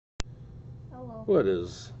Hello. What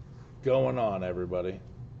is going on, everybody?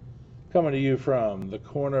 Coming to you from the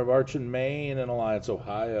corner of Arch and Main in Alliance,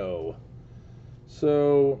 Ohio.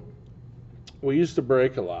 So, we used to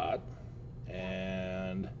break a lot,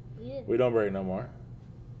 and we don't break no more.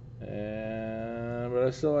 But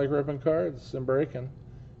I still like ripping cards and breaking.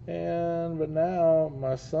 But now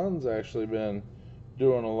my son's actually been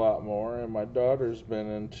doing a lot more, and my daughter's been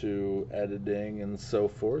into editing and so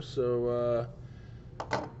forth. So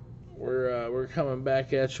we're coming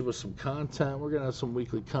back at you with some content. We're gonna have some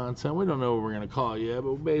weekly content. We don't know what we're gonna call it yet,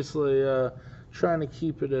 but we're basically trying to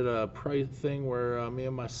keep it at a price thing where me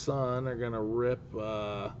and my son are gonna rip.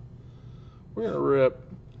 We're gonna rip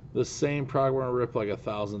the same product. We're gonna rip like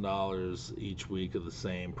 $1,000 each week of the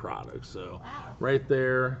same product. So right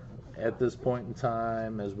there at this point in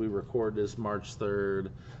time, as we record this March 3rd,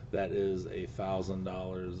 that is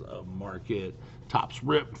 $1,000 of market Topps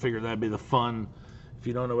Rip. Figured that'd be the fun. If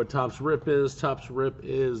you don't know what Topps Rip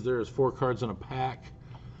is there's 4 cards in a pack,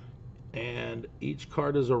 and each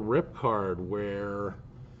card is a rip card where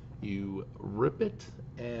you rip it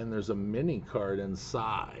and there's a mini card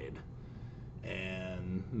inside.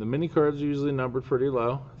 And the mini cards are usually numbered pretty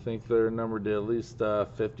low. I think they're numbered to at least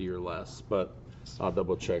 50 or less, but I'll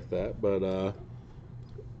double check that. But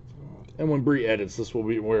and when Bree edits, this will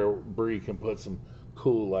be where Bree can put some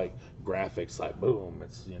cool like graphics, like boom,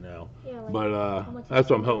 it's yeah, like, but that's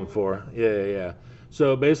what I'm hoping for. Yeah.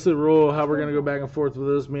 So basically, rule how we're gonna go back and forth with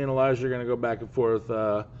this. Me and Elijah are gonna go back and forth,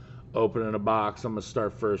 opening a box. I'm gonna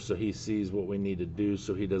start first so he sees what we need to do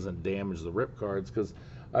so he doesn't damage the rip cards, because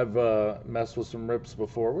I've messed with some rips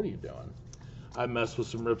before. What are you doing? I've messed with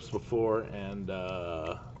some rips before, and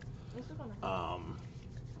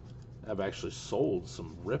I've actually sold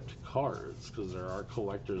some ripped cards, because there are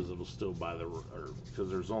collectors that'll still buy because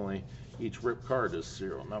there's only, each rip card is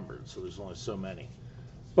serial numbered, so there's only so many.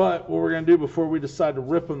 But what we're going to do before we decide to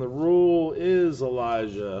rip them, the rule is,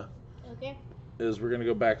 Elijah, is we're going to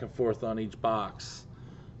go back and forth on each box.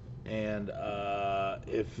 And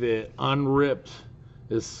if it unripped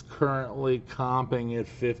is currently comping at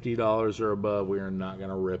 $50 or above, we are not going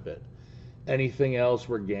to rip it. Anything else,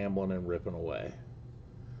 we're gambling and ripping away.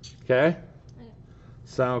 Okay?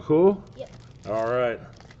 Sound cool? Yep. All right.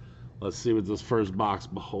 Let's see what this first box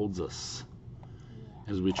beholds us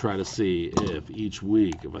as we try to see if each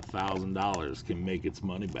week of $1,000 can make its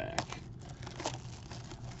money back.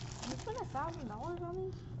 You spent $1,000 on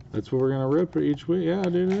these? That's what we're going to rip each week. Yeah,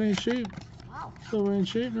 dude, it ain't cheap. Wow. So it ain't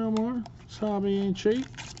cheap no more. This hobby ain't cheap.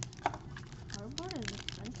 Cardboard is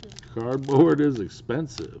expensive. Cardboard is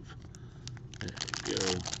expensive. There we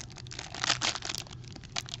go.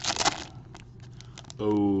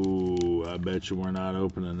 Oh, I bet you we're not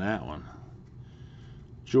opening that one.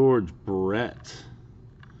 George Brett,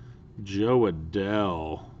 Joe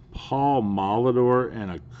Adele, Paul Molitor, and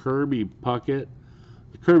a Kirby Puckett.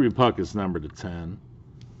 The Kirby Puckett's numbered to 10.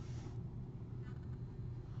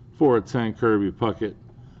 4/10 Kirby Puckett.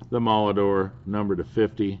 The Molitor numbered to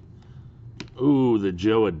 50. Ooh, the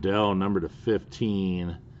Joe Adele numbered to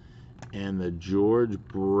 15. And the George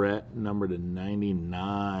Brett numbered to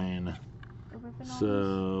 99.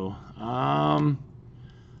 So,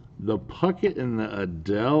 the Puckett and the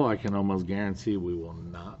Adele, I can almost guarantee we will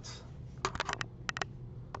not.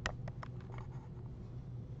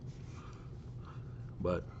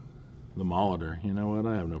 But the Molitor, you know what?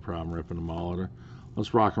 I have no problem ripping the Molitor.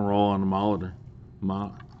 Let's rock and roll on the Molitor.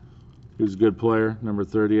 He was a good player, number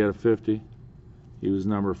 30 out of 50. He was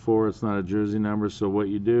number 4. It's not a jersey number, so what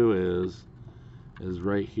you do is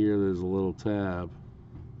right here, there's a little tab.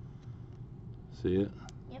 See it?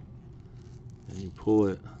 Yep. And you pull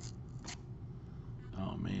it.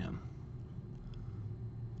 Oh, man.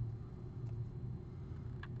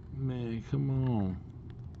 Man, come on.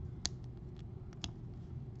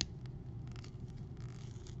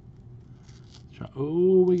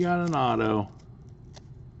 Oh, we got an auto.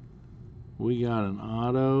 We got an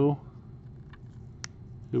auto.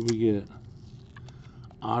 Who'd we get?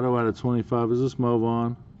 Auto out of 25. Is this Mo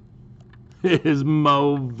Vaughn? It is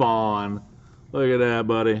Mo Vaughn. Look at that,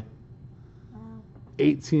 buddy.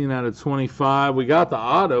 18 out of 25. We got the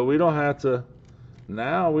auto. We don't have to.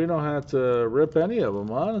 Now we don't have to rip any of them,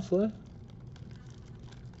 honestly.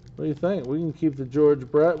 What do you think? We can keep the George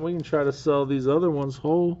Brett. We can try to sell these other ones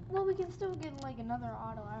whole. Well, we can still get like another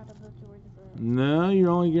auto out of the George Brett. No, you're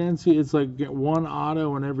only guaranteed. It's like get one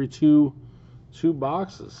auto in every two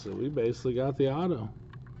boxes. So we basically got the auto.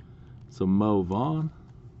 So Mo Vaughn.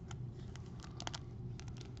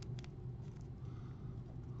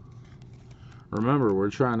 Remember, we're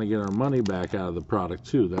trying to get our money back out of the product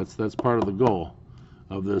too. That's part of the goal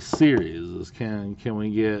of this series. Is can we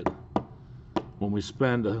get when we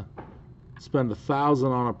spend $1,000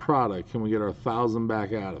 on a product, can we get our $1,000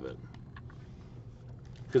 back out of it?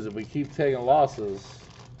 Because if we keep taking losses,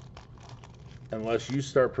 unless you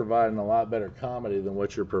start providing a lot better comedy than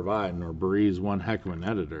what you're providing, or Bree's one heck of an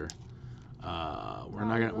editor, we're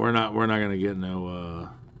not gonna get no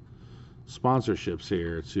sponsorships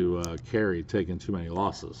here to carry taking too many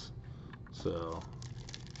losses. So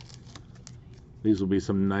these will be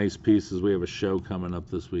some nice pieces. We have a show coming up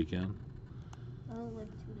this weekend. Oh, like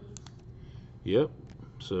 2 days. Yep.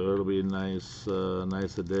 So it'll be nice,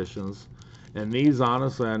 nice additions. And these,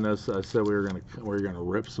 honestly, I know I said we were gonna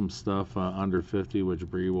rip some stuff under 50, which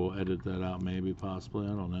Bree will edit that out, maybe, possibly. I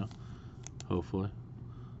don't know. Hopefully.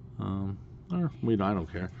 Or I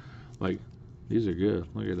don't care. Like, these are good.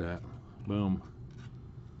 Look at that. Boom.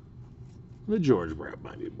 The George Brett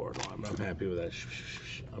might be borderline. I'm happy with that.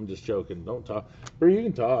 I'm just joking. Don't talk. Bree, you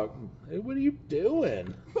can talk. Hey, what are you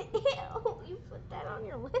doing? Ew, you put that on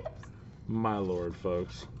your lips? My lord,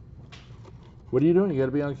 folks. What are you doing? You got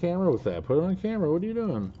to be on camera with that. Put it on camera. What are you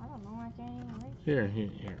doing? I don't know. I can't even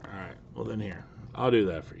reach. Here. All right. Well, then here. I'll do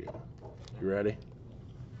that for you. You ready?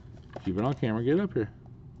 Keep it on camera. Get up here.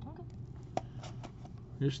 Okay.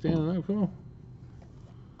 You're standing up. Come on.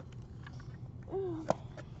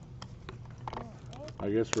 I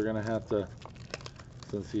guess we're going to have to,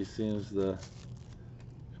 since he seems to,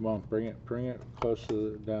 come on, bring it close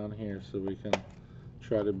to down here so we can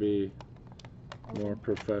try to be more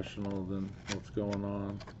professional than what's going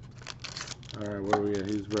on. All right, where are we at?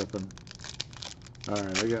 He's ripping. All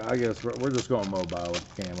right, I guess we're just going mobile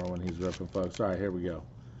with the camera when he's ripping, folks. All right, here we go.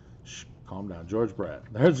 Shh, calm down. George Brett.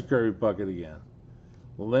 There's a Kirby bucket again.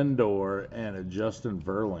 Lindor and a Justin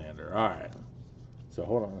Verlander. All right. So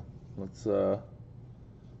hold on. Let's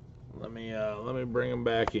let me bring him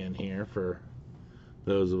back in here for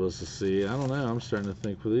those of us to see. I don't know. I'm starting to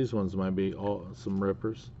think for these ones might be some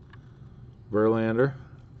rippers. Verlander,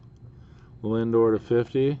 Lindor to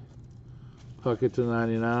 50, Puckett to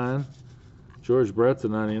 99, George Brett to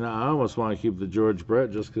 99. I almost want to keep the George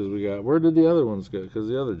Brett just because we got. Where did the other ones go? Because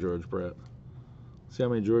the other George Brett. See how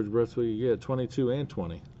many George Bretts we can get. 22 and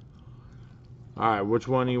 20. All right, which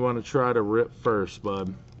one do you want to try to rip first,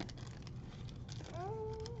 bud?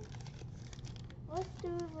 Let's do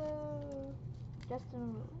the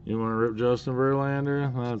Justin. You want to rip Justin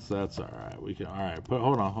Verlander? That's all right. We can. All right.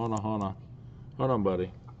 Hold on,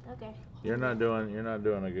 buddy. Okay. You're not doing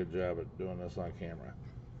a good job at doing this on camera.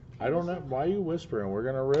 I don't know why are you whispering. We're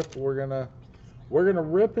gonna rip. We're gonna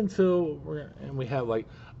rip until and we have like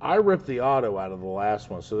I ripped the auto out of the last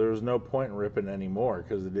one, so there was no point in ripping anymore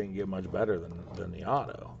because it didn't get much better than the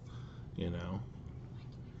auto. You know.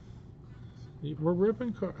 We're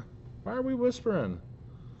ripping car. Why are we whispering?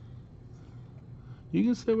 You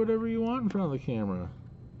can say whatever you want in front of the camera.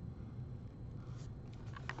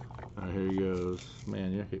 All right, here he goes.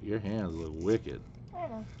 Man, your hands look wicked. I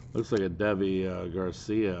know. Looks like a Debbie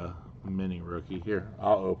Garcia mini rookie. Here,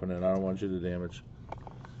 I'll open it. I don't want you to damage.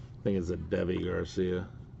 I think it's a Debbie Garcia.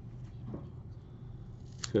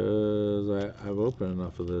 Because I've opened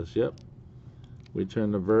enough of this. Yep. We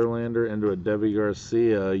turned the Verlander into a Debbie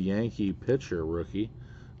Garcia Yankee pitcher rookie.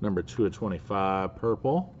 Number 2 of 25, purple.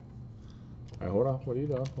 All right, hold on. What are you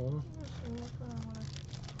doing? Hold on.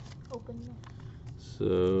 Open this.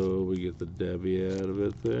 So we get the Debbie out of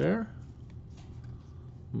it there.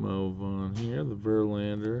 Move on here. The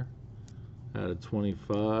Verlander out of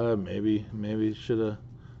 25. Maybe should have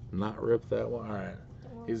not ripped that one. All right.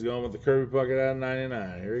 He's going with the Kirby bucket out of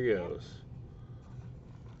 99. Here he goes.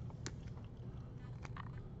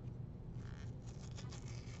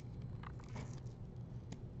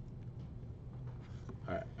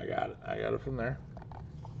 All right, I got it. I got it from there.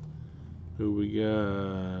 Who we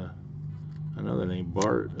got? I know that ain't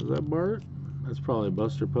Bart. Is that Bart? That's probably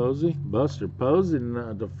Buster Posey. Buster Posey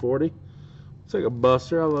to 40. It's like a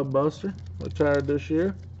Buster. I love Buster. Retired this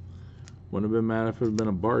year. Wouldn't have been mad if it had been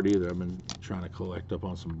a Bart either. I've been trying to collect up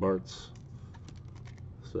on some Barts.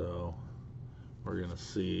 So we're gonna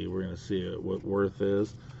see what worth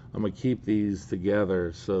is. I'm gonna keep these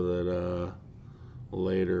together so that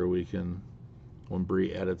later we can, when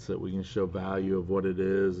Bree edits it, we can show value of what it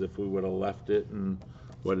is if we would have left it and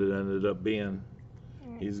what it ended up being.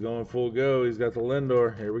 He's going full go. He's got the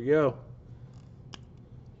Lindor. Here we go.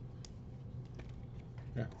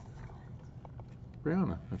 Yeah.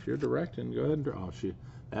 Brianna, if you're directing, go ahead and draw. Oh,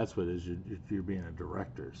 that's what it is. You're being a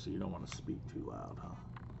director, so you don't want to speak too loud, huh?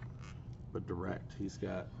 But direct. He's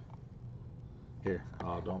got. Here.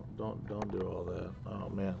 Oh, don't do all that. Oh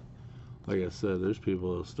man. Like I said, there's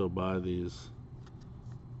people that still buy these.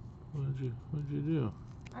 What'd you do?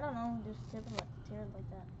 I don't know. Just tear it like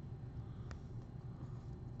that.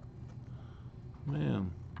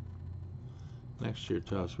 Man, next year,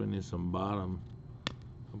 Toss, we need some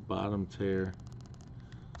a bottom tear.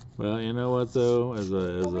 Well, you know what though?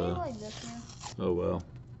 Like this here. Oh well.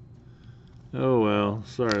 Oh well.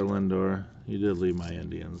 Sorry, Lindor. You did leave my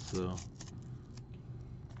Indians, so.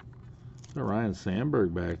 Got Ryan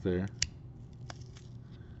Sandberg back there.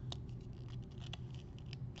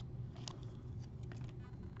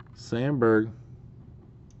 Sandberg.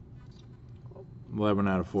 11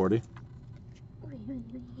 out of 40.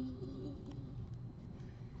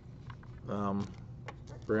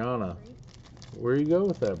 Brianna, where you go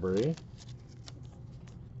with that, Bree?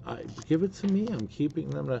 Give it to me. I'm keeping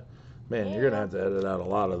them to. Man, you're gonna have to edit out a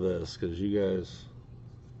lot of this because you guys.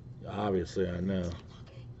 Obviously, I know.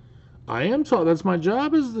 I am talking. That's my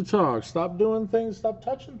job, is to talk. Stop doing things. Stop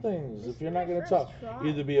touching things. If you're not gonna talk,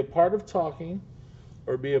 either be a part of talking,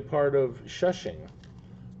 or be a part of shushing.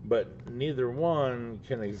 But neither one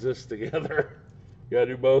can exist together. You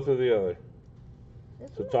gotta do both or the other.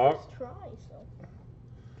 So talk.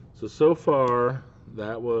 So far,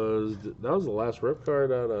 that was the last rip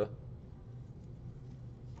card out of.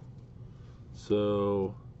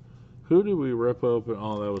 So, who did we rip open?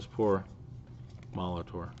 Oh, that was poor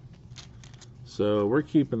Molitor. So we're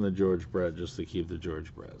keeping the George Brett just to keep the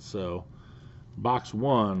George Brett. So, box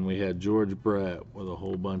 1, we had George Brett with a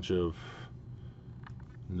whole bunch of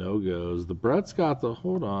no-goes. The Brett's got the,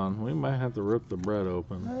 hold on, we might have to rip the Brett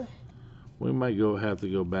open. We might have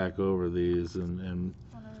to go back over these and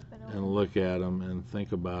look at them and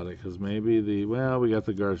think about it, because maybe we got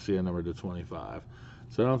the Garcia number to 25.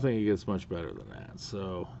 So I don't think it gets much better than that.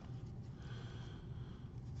 So,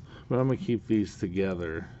 but I'm going to keep these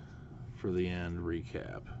together for the end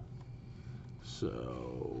recap.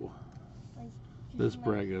 So, this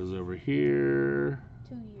Brett goes over here.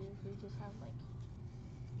 2 years, we just have like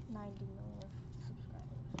 90 million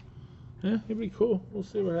subscribers. Yeah, it'd be cool. We'll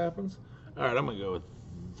see what happens. All right, I'm going to go with,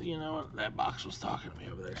 you know what, that box was talking to me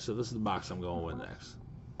over there. So this is the box I'm going with next.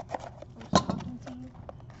 Talking to you.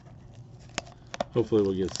 Hopefully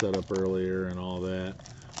we'll get set up earlier and all that.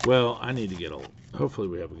 Well, I need to get hopefully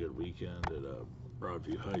we have a good weekend at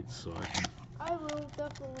Broadview Heights, so I will,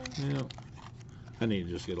 definitely. Yeah. I need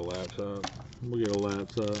to just get a laptop. We'll get a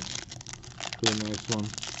laptop for the next one.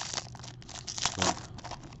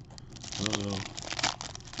 Uh-oh.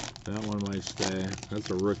 That one might stay.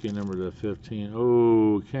 That's a rookie number to 15.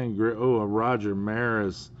 Oh, a Roger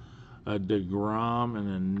Maris, a DeGrom, and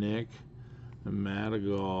a Nick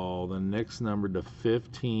Madrigal. The Nick's number to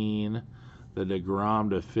 15, the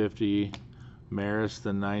DeGrom to 50, Maris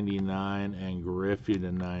to 99, and Griffey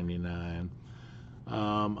to 99.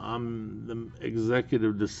 The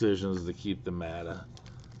executive decision is to keep the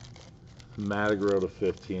Madrigal to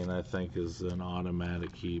 15, I think, is an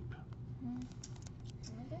automatic keep.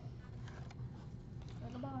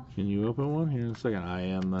 Can you open one here in a second?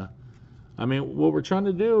 I mean, what we're trying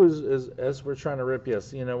to do is as we're trying to rip,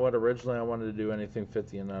 yes, you know what, originally I wanted to do anything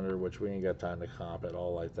 50 and under, which we ain't got time to comp at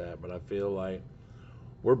all like that, but I feel like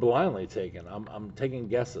we're blindly taking. I'm taking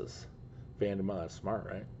guesses. Fandemonia, that's smart,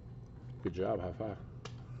 right? Good job, high five.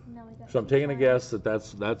 No, we got So I'm taking a guess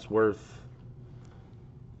that's worth,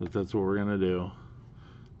 that's what we're gonna do.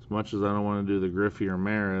 As much as I don't want to do the Griffey or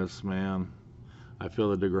Maris, man, I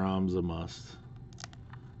feel the DeGrom's a must.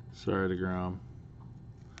 Sorry, DeGrom.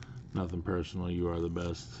 Nothing personal. You are the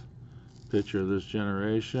best pitcher of this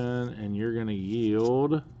generation, and you're going to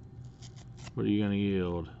yield. What are you going to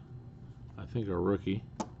yield? I think a rookie.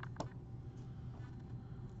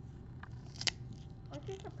 I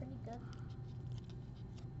think they're pretty good.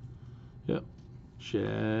 Yep.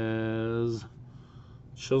 Chisholm.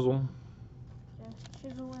 Just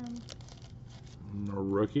chisel him. A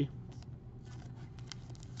rookie.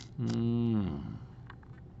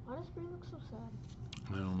 Why does Bree look so sad?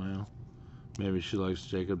 I don't know. Maybe she likes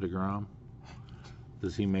Jacob deGrom.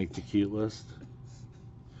 Does he make the cute list?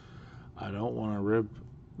 I don't want to rip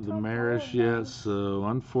the Maris yet, so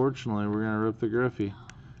unfortunately we're going to rip the Griffey,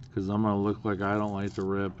 because I'm going to look like I don't like to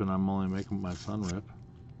rip and I'm only making my son rip.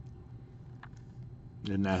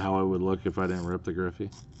 Isn't that how I would look if I didn't rip the Griffey?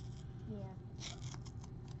 Yeah.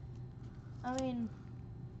 I mean...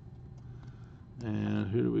 And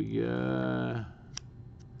who do we get? A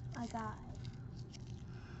guy.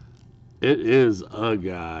 It is a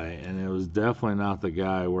guy, and it was definitely not the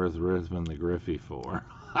guy worth ripping the Griffey for.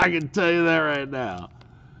 I can tell you that right now.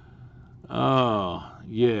 Oh,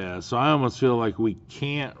 yeah. So I almost feel like we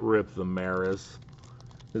can't rip the Maris.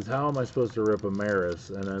 Because how am I supposed to rip a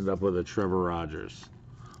Maris and end up with a Trevor Rogers?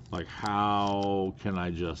 Like, how can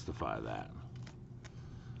I justify that?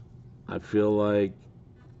 I feel like,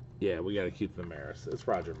 yeah, we got to keep the Maris. It's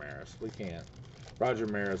Roger Maris. We can't. Roger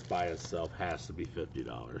Maris by itself has to be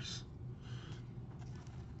 $50.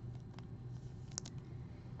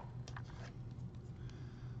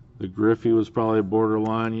 The Griffey was probably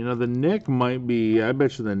borderline. You know, the Nick might be, I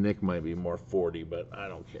bet you the Nick might be more 40, but I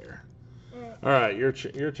don't care. All right, your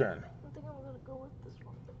turn. I think I'm gonna go with this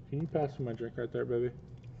one. Can you pass me my drink right there, baby?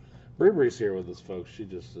 Bree's here with us, folks. She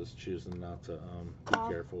just is choosing not to be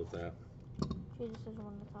careful with that. She just doesn't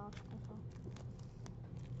want to talk.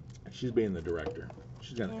 She's being the director.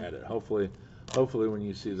 She's gonna edit. Hopefully when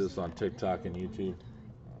you see this on TikTok and YouTube,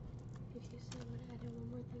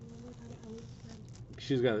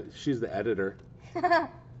 she's the editor.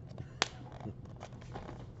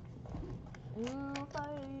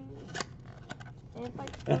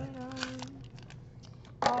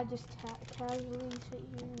 I just casually sit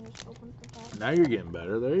here and just open the back. Now you're getting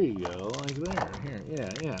better. There you go. Like there. Here.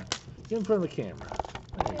 Yeah. Get in front of the camera.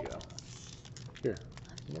 There you go. Here.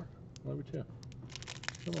 More. Maybe two.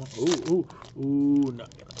 Come on.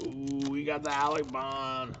 Ooh. We got the Alec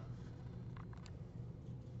Bond.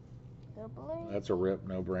 That's a rip,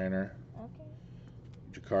 no brainer. Okay.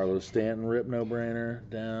 Giancarlo Stanton, rip, no brainer.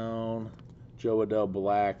 Down. Joe Adele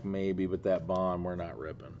Black, maybe, but that Bond, we're not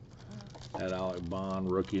ripping. That Alec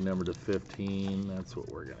Bond, rookie number to 15. That's what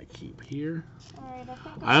we're going to keep here. Alright,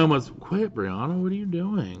 I almost quit, Brianna. What are you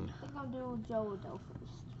doing? I think I'll do Joe Adele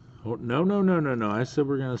first. Oh, no. I said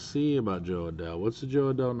we're going to see about Joe Adele. What's the Joe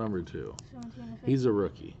Adele number 2? 17 to He's a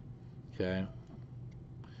rookie. Okay?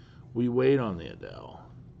 We wait on the Adele.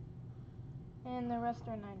 And the rest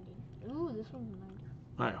are 90. Ooh, this one's 90.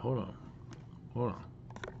 All right, hold on.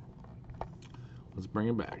 Let's bring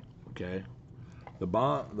it back, okay? The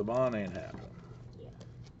bond ain't happening. Yeah.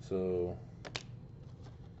 So,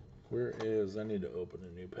 I need to open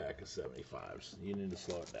a new pack of 75s. You need to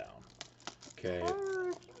slow it down. Okay.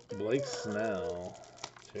 Blake Snell,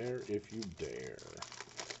 tear if you dare.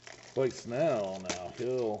 Blake Snell, now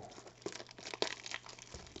he'll...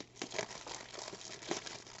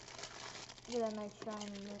 Get that nice shine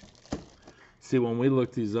in it. See, when we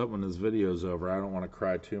look these up when this video's over, I don't want to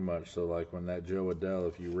cry too much. So, like, when that Joe Adele,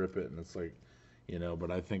 if you rip it and it's like, you know,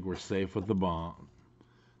 but I think we're safe with the Bond.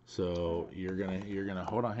 So, you're gonna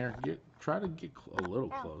hold on here. Try to get a little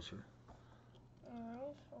closer.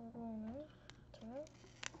 Alright, so we're going in. Okay.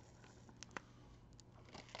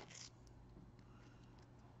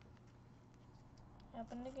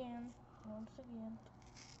 Happened again. Once again.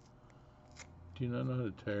 Do you not know how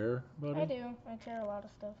to tear, buddy? I do. I tear a lot of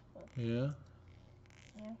stuff. But Yeah?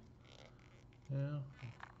 Yeah. Yeah.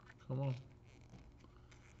 Come on.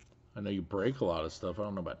 I know you break a lot of stuff. I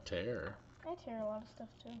don't know about tear. I tear a lot of stuff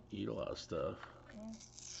too. Eat a lot of stuff. Yeah,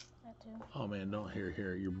 that too. Oh man, don't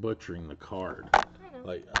here. You're butchering the card. I know.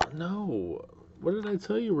 Like, no. What did I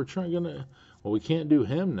tell you? Well, we can't do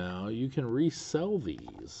him now. You can resell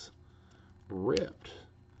these. Ripped.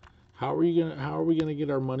 How are we gonna get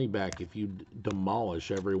our money back if you demolish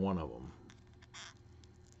every one of them?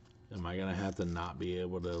 Am I gonna have to not be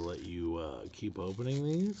able to let you keep opening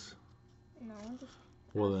these? No, just...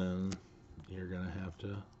 Well then, you're gonna have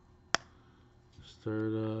to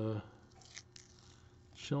start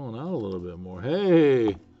chilling out a little bit more.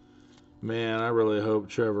 Hey, man, I really hope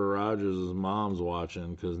Trevor Rogers' mom's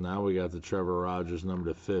watching, because now we got the Trevor Rogers number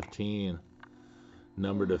to 15.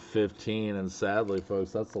 Number to 15, and sadly,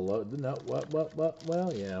 folks, that's the low. No, what?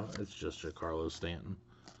 Well, yeah, it's just Giancarlo Stanton.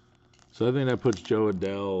 So I think that puts Joe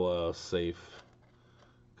Adele safe,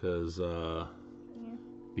 because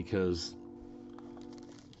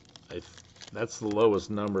that's the lowest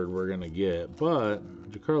numbered we're gonna get. But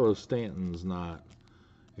Giancarlo Stanton's not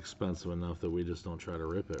expensive enough that we just don't try to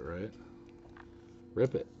rip it, right?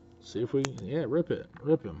 Rip it. See if we, rip it.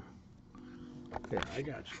 Rip him. Here, I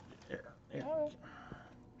got you. Here.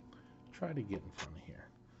 Try to get in front of here.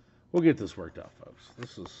 We'll get this worked out, folks.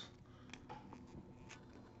 This is...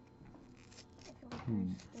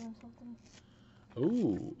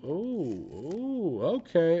 Ooh,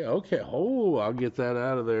 okay. Oh, I'll get that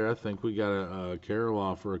out of there. I think we got a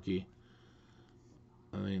Kirilloff rookie.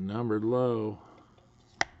 I think numbered low.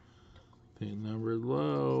 I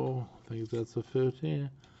think that's a 15.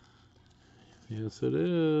 Yes, it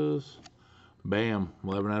is. Bam,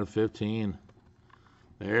 11 out of 15.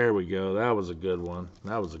 There we go. That was a good one.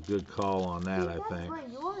 That was a good call on that, I think. Right.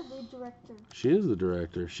 You're the director. She is the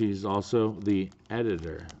director. She's also the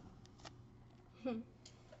editor.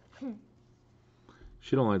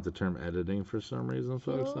 She don't like the term editing for some reason,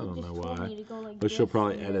 folks. I don't know why. But she'll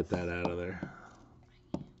probably edit that out of there.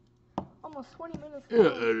 Almost 20 minutes. Yeah,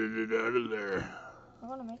 edit it out of there. I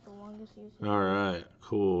want to make the longest YouTube. All right,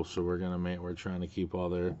 cool. So we're trying to keep all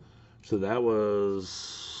their. So that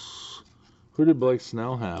was Who did Blake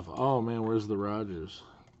Snell have? Oh man, where's the Rogers?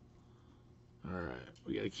 All right,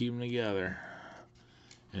 we gotta keep them together.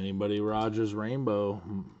 Anybody Rogers Rainbow?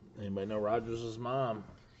 Anybody know Rogers' mom?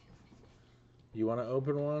 You want to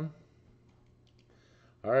open one?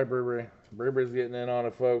 All right, Burberry. Burberry's getting in on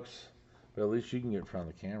it, folks. But at least you can get in front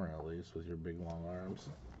of the camera, at least, with your big long arms.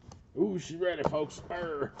 Ooh, she's ready, folks.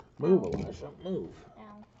 Move, Elisha, move.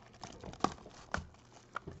 Ow.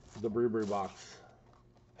 The Burberry box.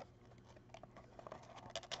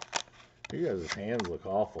 You guys' hands look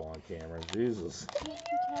awful on camera. Jesus.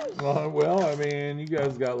 Well, I mean, you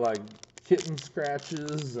guys got like kitten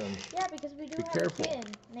scratches and. Yeah, because we do have careful. a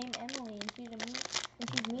kitten named Emily, and she's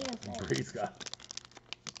mean as hell. Bree's got.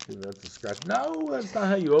 That's a scratch. No, that's not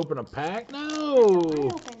how you open a pack. No. I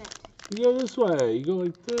open it. You go this way. You go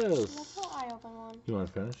like this. That's how I open one. You want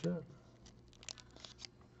to finish it?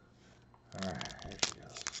 All right, here she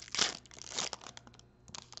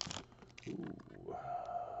goes. Ooh.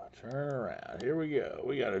 Turn around. Here we go.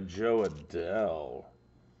 We got a Joe Adele.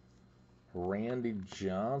 Randy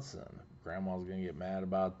Johnson. Grandma's going to get mad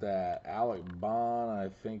about that. Alec Bond, I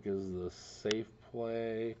think, is the safe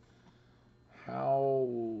play. How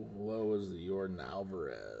low is the Jordan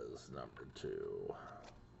Alvarez, number 2?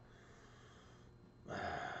 All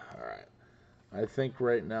right. I think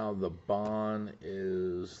right now the Bond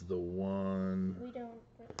is the one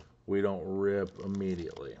we don't rip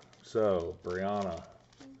immediately. So, Brianna,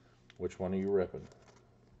 which one are you ripping?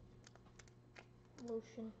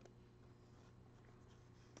 Lotion.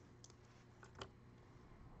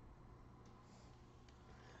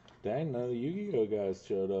 Dang, none of the Yu-Gi-Oh guys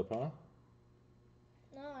showed up, huh?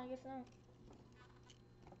 No, I guess not.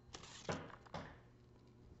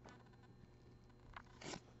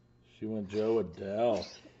 She went Joe Adele.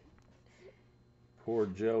 Poor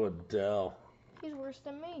Joe Adele. He's worse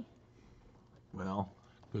than me. Well,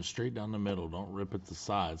 go straight down the middle. Don't rip at the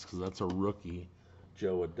sides, because that's a rookie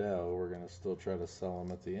Joe Adele. We're going to still try to sell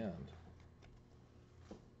him at the end.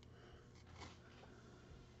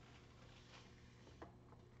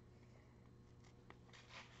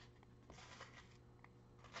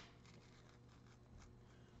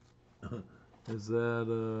 Is that, I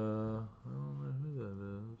don't know who that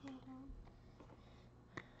is.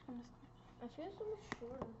 I feel so much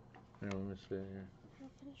shorter. Here, let me see here.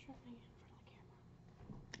 Finish wrapping it in front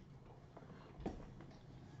of the camera.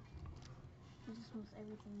 He just wants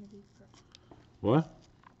everything to be perfect. What?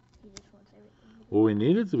 He just wants everything to be Well, we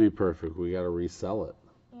need it to be perfect. We got to resell it.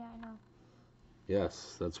 Yeah, I know.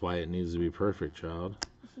 Yes, that's why it needs to be perfect, child.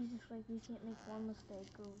 He's just like, you can't make one mistake.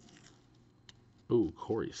 Ooh,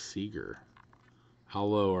 Corey Seager. How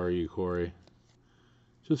low are you, Corey?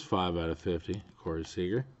 Just 5 out of 50, Corey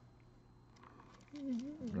Seager.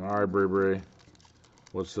 All right, Burberry.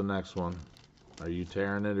 What's the next one? Are you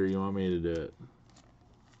tearing it or you want me to do it?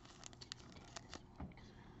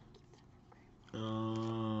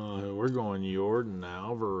 We're going Jordan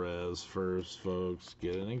Alvarez first, folks.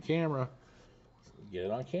 Get it in camera. Get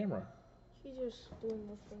it on camera. She's just doing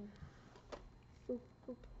this thing. Boop,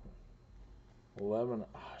 boop. 11.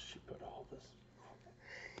 Ah, she put all this.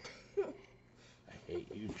 I hate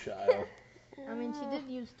you, child. I mean, she did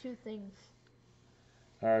use 2 things.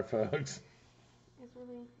 All right, folks. It's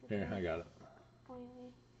really Here, I got it.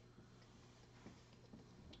 oily.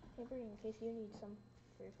 Hey, Brie, in case you need some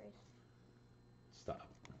for your face. Stop.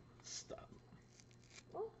 Stop.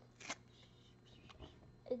 What?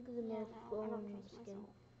 Eczema bone skin.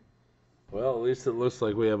 Well, at least it looks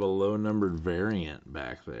like we have a low-numbered variant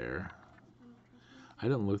back there. I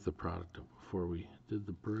didn't look the product up before we did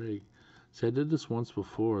the break. See, I did this once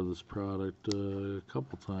before, this product, a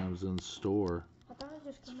couple times in store. I thought it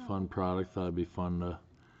just It's a fun product. Thought it'd be fun to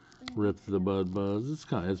rip the Bud Buzz. It's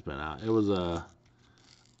been out. It was a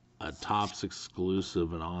Topps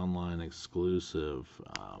exclusive, an online exclusive.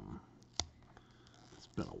 It's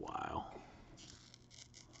been a while.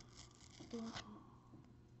 I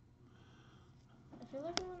feel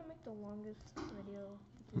like I want to make the longest video.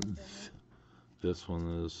 This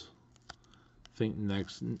one is. I think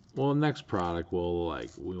next product we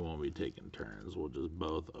won't be taking turns. We'll just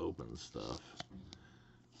both open stuff.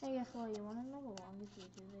 Hey, guess what? You want to know the longest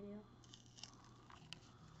YouTube video?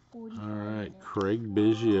 All right, Craig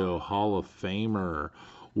Biggio, Hall of Famer,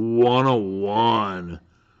 101.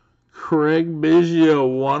 Craig Biggio,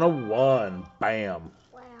 101. Bam.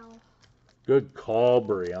 Wow. Good call,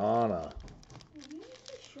 Brianna. Did you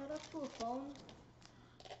just shut up to a phone?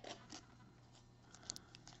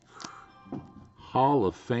 Hall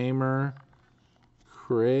of Famer,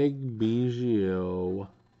 Craig Biggio,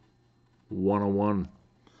 101.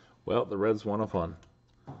 Well, the Reds won a fun.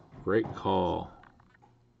 Great call.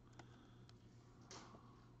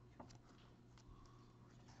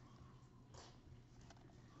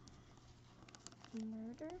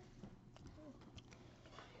 Murder?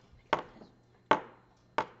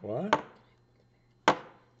 What?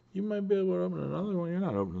 You might be able to open another one. You're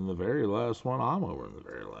not opening the very last one. I'm opening the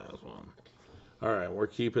very last one. All right, we're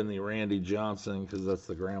keeping the Randy Johnson because that's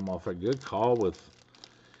the grandma. A good call with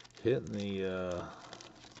hitting the.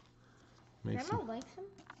 Grandma likes him?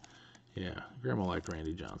 Yeah, Grandma liked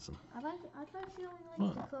Randy Johnson. I thought she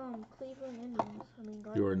only liked Cleveland Indians. I mean,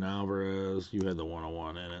 Jordan Alvarez, you had the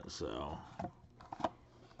 101 in it, so.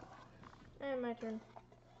 And my turn.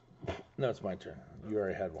 No, it's my turn. You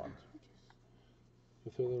already had one.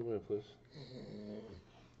 You throw that away, please.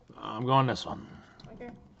 I'm going this one. Okay.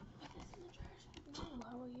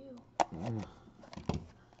 How are you?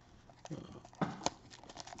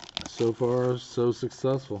 So far, so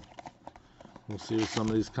successful. We'll see what some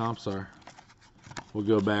of these comps are. We'll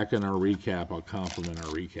go back in our recap. I'll compliment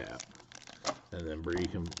our recap. And then Bree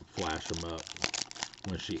can flash them up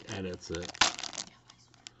when she edits it.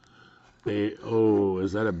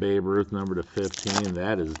 Is that a Babe Ruth number to 15?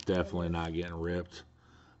 That is definitely not getting ripped.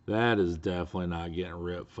 That is definitely not getting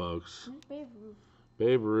ripped, folks. Who's Babe Ruth?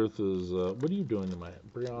 Babe Ruth is, what are you doing to my,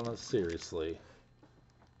 Brianna, seriously.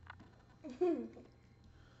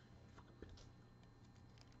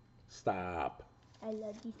 Stop. I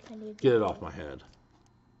love these kind of. Get it off my head.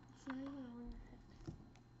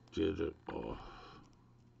 Get it off.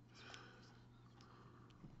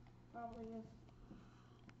 Probably is.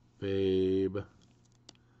 Babe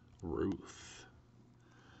Ruth.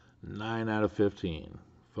 9 out of 15.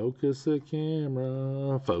 Focus the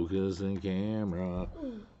camera. Focus the camera.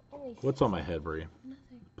 What's on my head, Brie? Nothing.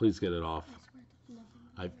 Please get it off.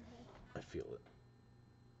 I feel it.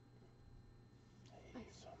 I hate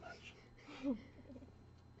it so much.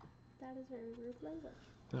 That is very rude language.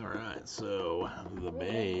 All right, so the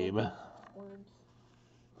Babe. Words.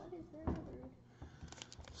 That is very rude.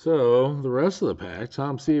 So the rest of the pack,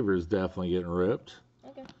 Tom Seaver is definitely getting ripped.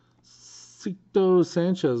 Okay. Sixto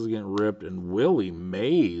Sanchez is getting ripped, and Willie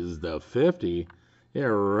Mays, the 50. Yeah,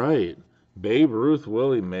 right. Babe Ruth,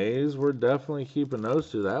 Willie Mays. We're definitely keeping those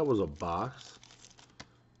two. That was a box.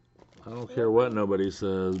 I don't care what nobody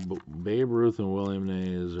says, but Babe Ruth and Willie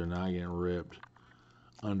Mays are not getting ripped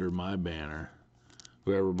under my banner.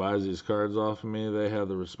 Whoever buys these cards off of me, they have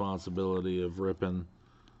the responsibility of ripping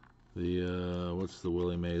the, what's the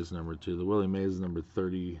Willie Mays number 2? The Willie Mays number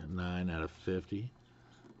 39 out of 50.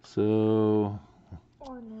 So,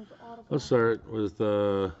 let's start with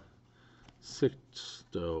Sixto.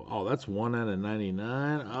 Oh, that's 1 out of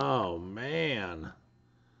 99. Oh, man.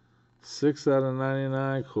 6 out of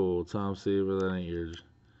 99. Cool. Tom Seaver, that ain't your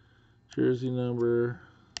jersey number.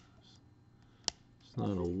 It's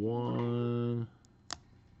not a 1.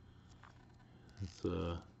 It's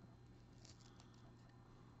a...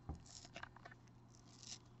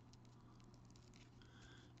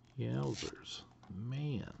 Yowzers.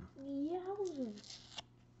 Man. Yowzers.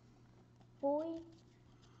 Boy.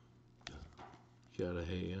 Gotta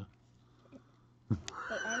hate you.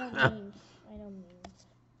 Hey, I know memes. I know memes.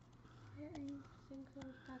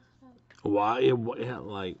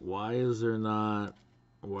 Why is there not...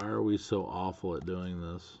 Why are we so awful at doing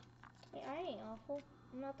this? Hey, I ain't awful.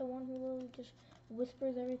 I'm not the one who literally just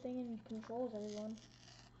whispers everything and controls everyone.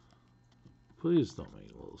 Please don't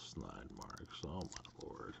make little snide marks. Oh, my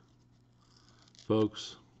Lord.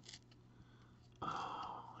 Folks.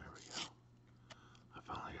 Oh, there we go. I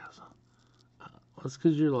finally got some. That's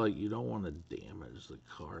because you're like, you don't want to damage the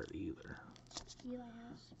card either. Eli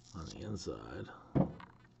has. On the inside.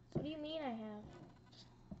 What do you mean I have?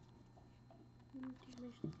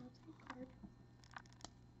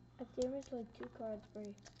 I've damaged like 2 cards,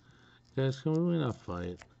 Bray. Guys, can we not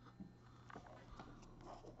fight?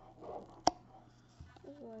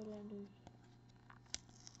 This is why I landed.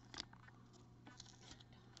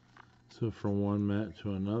 So from one mat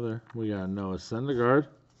to another, we got Noah Syndergaard.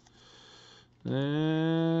 And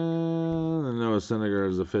the Noah Syndergaard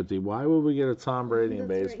is a 50. Why would we get a Tom Brady in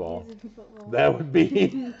baseball? That would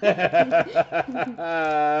be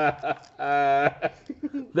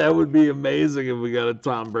that would be amazing if we got a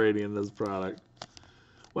Tom Brady in this product.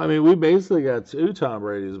 Well, I mean, we basically got 2 Tom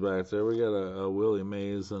Brady's back there. We got a Willie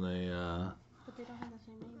Mays and a but they don't have the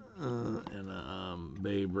same name. and a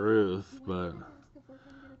Babe Ruth, but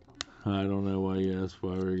I don't know why you asked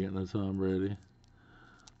why we were getting a Tom Brady.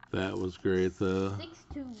 That was great, though.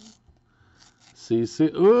 6'2".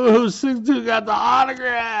 CC. Ooh, 6'2" got the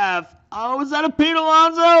autograph. Oh, is that a Pete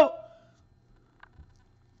Alonso?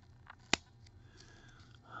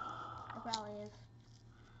 It probably is.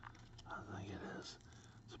 I think it is.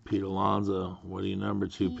 It's Pete Alonso. What are you number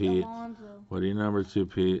 2, Pete? Alonso. What are you number 2,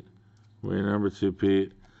 Pete? What are you number 2,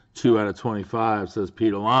 Pete? 2 out of 25 says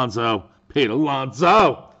Pete Alonso. Pete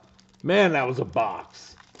Alonso! Man, that was a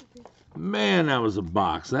box. Man, that was a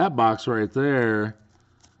box. That box right there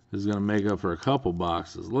is going to make up for a couple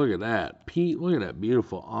boxes. Look at that. Pete, look at that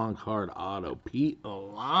beautiful on-card auto. Pete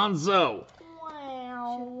Alonso.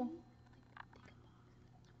 Wow.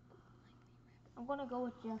 I'm going to go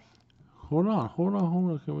with Jeff. Hold on.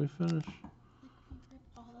 Can we finish?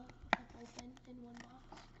 Open in one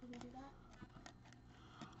box. Can we do that?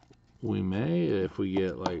 We may if we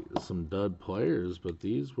get like some dud players, but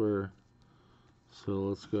these were. So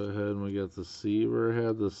let's go ahead and we got the Seaver,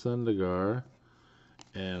 had the Syndergaard,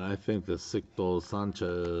 and I think the Sixto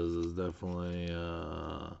Sanchez is definitely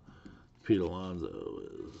Pete Alonso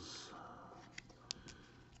is.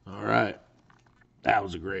 All right. That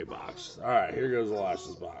was a great box. All right, here goes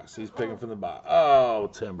Elisha's box. He's picking from the box. Oh,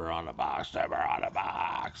 Timber on the box. Timber on the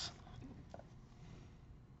box.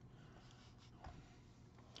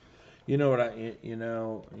 You know what you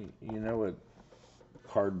know what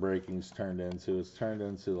card breaking's turned into? It's turned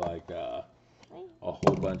into like a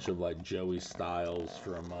whole bunch of like Joey Styles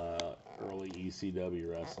from early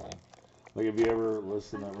ECW wrestling. Like, have you ever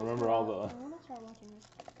listened? Remember all the? I want to start watching this.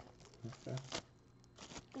 Okay.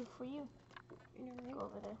 Good for you. Go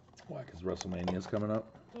over there. Why? Because WrestleMania's coming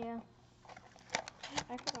up. Yeah.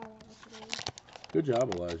 I forgot about this today. Good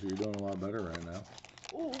job, Elijah. You're doing a lot better right now.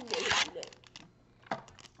 Ooh,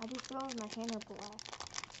 I just froze my hand up a lot.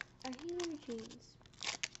 I hate your jeans.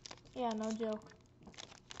 Yeah, no joke.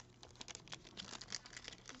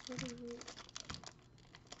 What are you?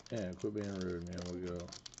 Yeah, quit being rude, man. We'll go.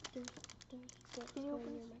 There's Can you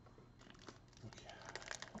open your it?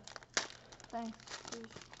 Thanks.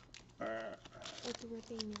 It's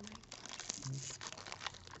ripping your mic.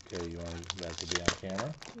 Okay, you want that to be on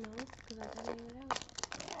camera? No, because I'm cutting it out.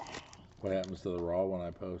 What happens to the Raw when I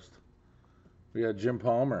post? We got Jim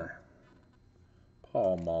Palmer,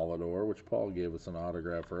 Paul Molador, which Paul gave us an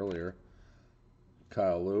autograph earlier,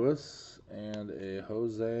 Kyle Lewis, and a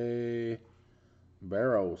Jose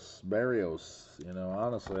Barrios. You know,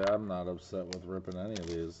 honestly, I'm not upset with ripping any of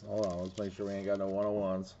these. Hold on, let's make sure we ain't got no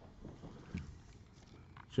 101s.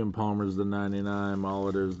 Jim Palmer's the 99,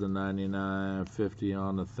 Molitor's the 99, 50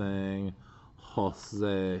 on the thing.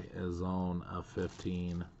 Jose is on a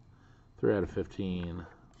 15. 3 out of 15.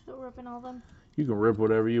 Still ripping all them? You can rip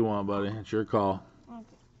whatever you want, buddy. It's your call.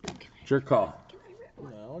 Okay. It's your call. Can I rip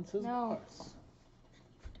one? No, it's his No. box.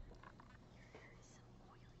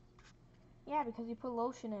 Yeah, because you put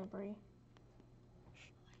lotion in it, Bree.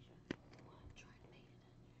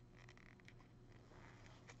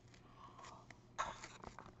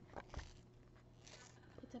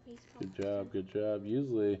 It's a baseball. Good job.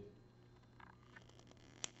 Usually.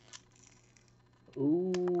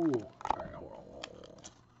 Ooh. All right, hold on.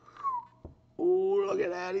 Ooh, look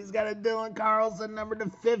at that. He's got a Dylan Carlson number to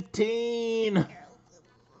 15. I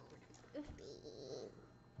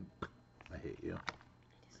hate you.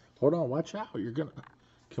 Hold on, watch out. You're gonna.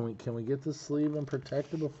 Can we get the sleeve and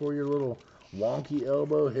protect it before your little wonky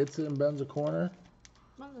elbow hits it and bends a corner?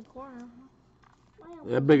 Not in the corner.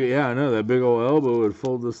 That big, yeah, I know. That big old elbow would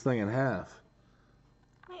fold this thing in half.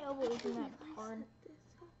 My elbow isn't that hard.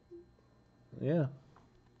 Yeah.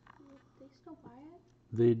 They still buy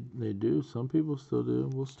it? They do. Some people still do.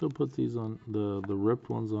 We'll still put these on the ripped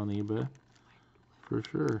ones on eBay for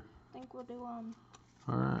sure. I think we'll do All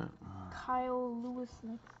right. Kyle Lewis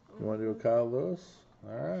next. You want to do a Kyle Lewis?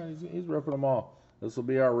 All right. He's ripping them all. This will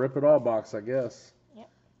be our rip it all box, I guess. Yep.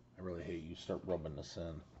 I really hate you. Start rubbing this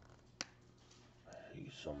in. I hate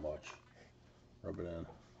you so much. Rub it in.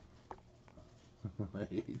 I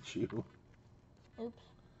hate you. Oops.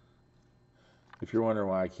 If you're wondering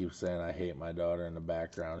why I keep saying I hate my daughter in the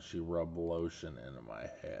background, she rubbed lotion into my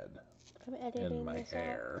head, I'm editing in my this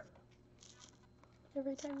hair. out.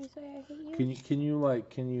 Every time you say I hate you.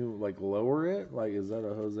 Can you lower it? Like, is that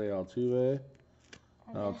a Jose Altuve?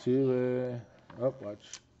 Altuve. Oh,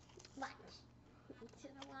 watch. Watch. It's in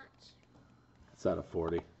a watch. It's out of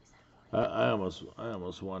 40. I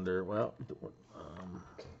almost wonder. Well,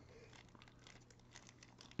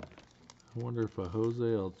 I wonder if a Jose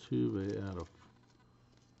Altuve out of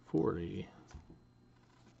 40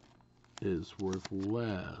 is worth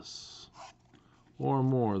less or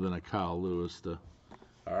more than a Kyle Lewis.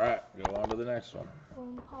 All right, go on to the next one.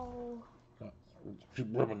 Paul. Keep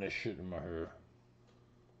rubbing this shit in my hair.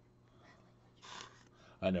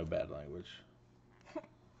 I know bad language.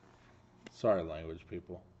 Sorry, language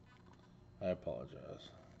people. I apologize.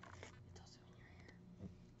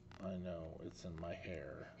 I know, it's in my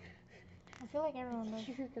hair. I feel like everyone knows.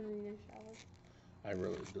 You're gonna be in your shower. I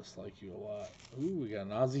really dislike you a lot. Ooh, we got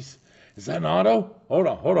an Aussie. Is that an auto? Hold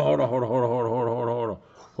on.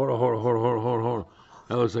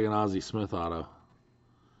 That looks like an Ozzie Smith auto.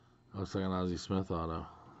 Looks like an Ozzie Smith auto.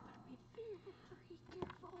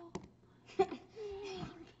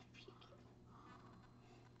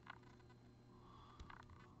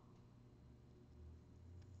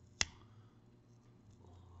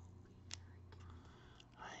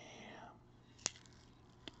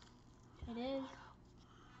 It is.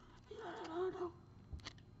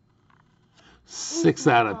 6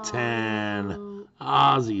 out of 10.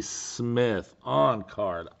 Ozzie Smith on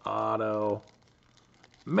card auto.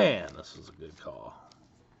 Man, this is a good call.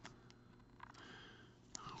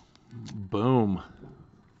 Boom.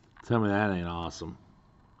 Tell me that ain't awesome.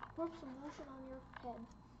 Rub some lotion on your head.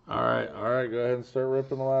 All right, go ahead and start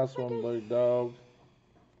ripping the last one, big dog.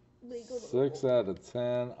 6 out of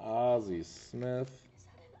 10, Ozzie Smith.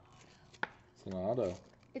 It's an auto.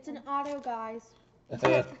 It's an auto, guys.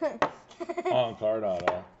 On card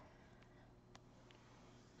auto.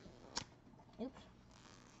 Oops.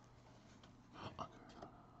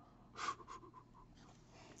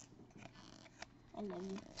 I love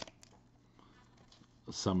you.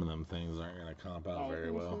 Some of them things aren't going to comp out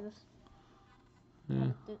very well. See Yeah,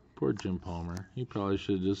 this? poor Jim Palmer. He probably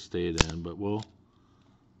should have just stayed in, but we'll.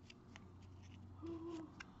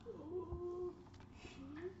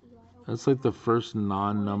 That's like the first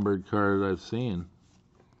non-numbered card I've seen.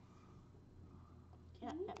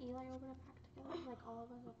 Yeah, Eli open a pack together, like all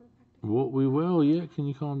of us open a pack together. What we will, yeah. Can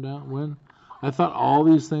you calm down? When? I thought all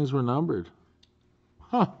these things were numbered.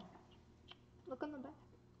 Huh. Look on the back.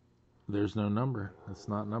 There's no number. It's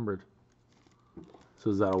not numbered. So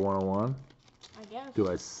is that a 101? I guess.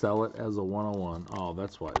 Do I sell it as a 101? Oh,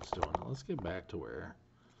 that's why it's doing it. Let's get back to where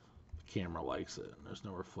the camera likes it. There's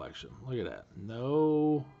no reflection. Look at that.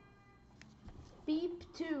 No. Beep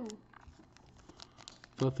 2.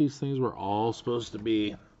 Thought these things were all supposed to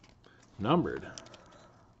be numbered.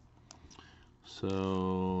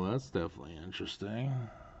 So that's definitely interesting.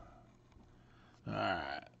 All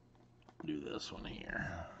right. Do this one here.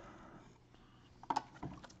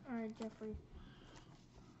 Alright, Jeffrey.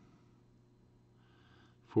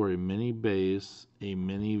 For a mini base, a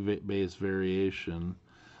mini base variation.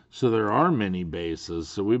 So there are mini bases.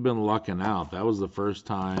 So we've been lucking out. That was the first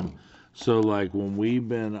time. So like when we've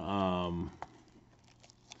been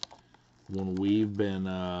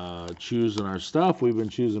choosing our stuff, we've been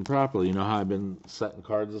choosing properly. You know how I've been setting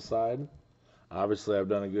cards aside? Obviously I've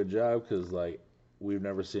done a good job because like we've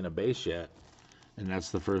never seen a base yet. And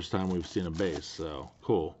that's the first time we've seen a base. So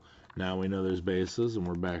cool. Now we know there's bases, and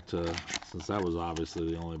we're back to, since that was obviously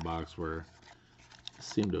the only box where it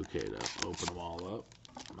seemed okay to open them all up.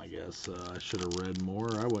 I guess I should have read more.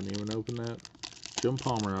 I wouldn't even open that Jim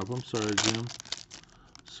Palmer up. I'm sorry, Jim.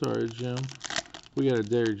 Sorry, Jim. We got a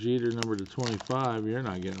Derek Jeter number to 25. You're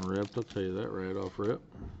not getting ripped. I'll tell you that right off rip.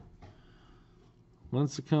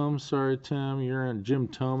 Lincecum, sorry, Tim. You're in. Jim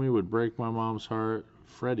Thome would break my mom's heart.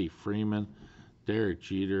 Freddie Freeman. Derek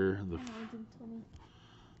Jeter.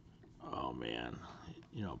 Oh, man.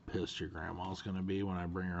 You know how pissed your grandma's going to be when I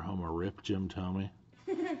bring her home a ripped Jim Thome.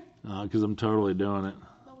 Because I'm totally doing it.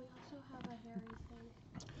 But we also have a hairy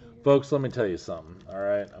face. Folks, let me tell you something, all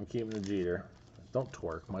right? I'm keeping the Jeter. Don't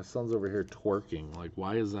twerk. My son's over here twerking. Like,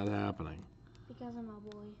 why is that happening? Because I'm a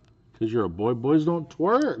boy. Because you're a boy. Boys don't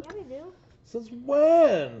twerk. Yeah, we do. Since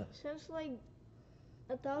when? Since like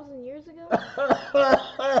 1,000 years ago.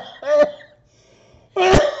 What?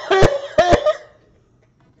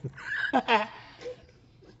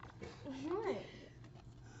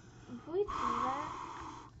 Boys do that.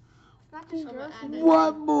 Not just I'm girls. gonna add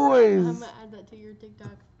What boys? I'm gonna add that to your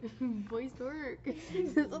TikTok. Boys twerk.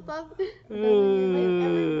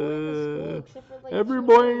 Every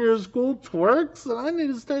boy in your school twerks, and I need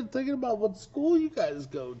to start thinking about what school you guys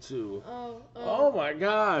go to. Oh my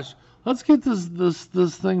gosh. Let's get this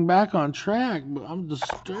thing back on track, but I'm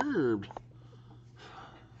disturbed.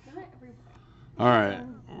 All right,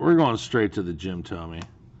 we're going straight to the Jim Thome.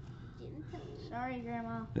 Sorry,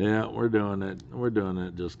 Grandma. Yeah, we're doing it. We're doing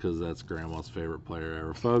it just because that's Grandma's favorite player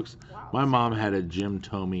ever. Folks, my mom had a Jim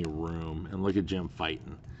Thome room, and look at Jim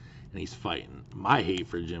fighting. And he's fighting. My hate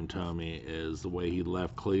for Jim Thome is the way he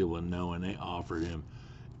left Cleveland knowing they offered him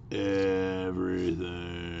everything.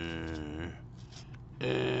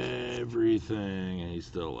 Everything, and he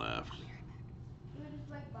still left.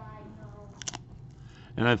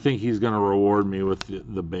 And I think he's going to reward me with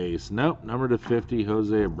the base. Nope, number to 50,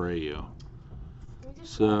 Jose Abreu.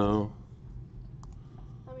 So,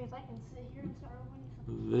 I mean, if I can sit here and start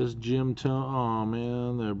opening. this Jim Thome, oh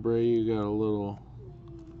man, the Abreu got a little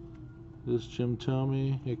This Jim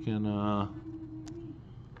Tomey, it can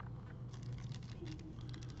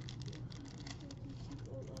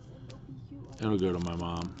it'll go to my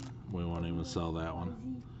mom. We won't even sell that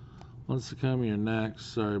one. Once to come, you're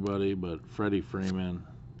next. Sorry, buddy, but Freddie Freeman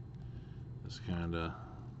is kind of.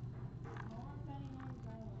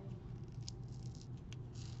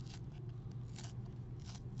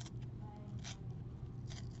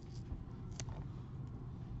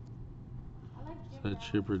 Is that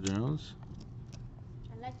Chipper Jones?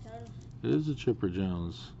 I like those. It is a Chipper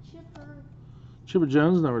Jones. Chipper. Chipper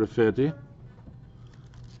Jones, number to 50. Oh,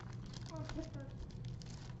 Chipper.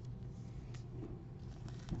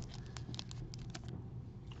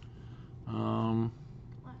 Last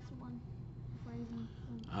one.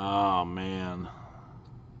 Oh man.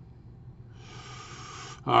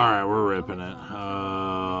 All right, we're ripping it.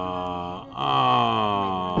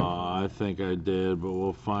 I think I did, but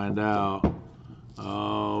we'll find out.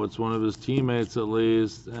 Oh, it's one of his teammates at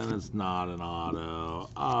least, and it's not an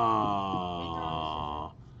auto.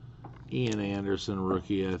 Oh, Ian Anderson,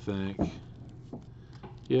 rookie, I think.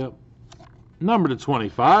 Yep. Number to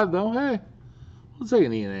 25, though. Hey, we'll take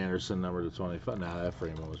an Ian Anderson number to 25. Nah, that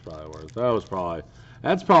Freeman was probably worth. That's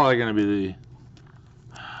probably going to be the.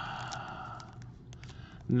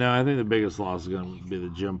 No, I think the biggest loss is going to be the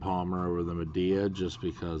Jim Palmer over the Medea, just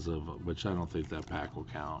because of which I don't think that pack will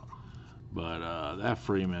count. But that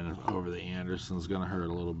Freeman over the Anderson is going to hurt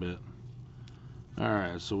a little bit. All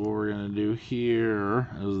right, so what we're going to do here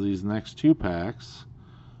is these next two packs,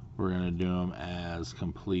 we're going to do them as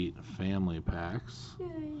complete family packs. Yay.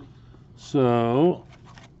 So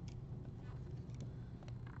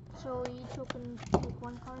each open like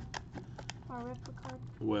one card? Or rip a card?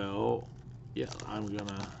 Well, yeah, I'm going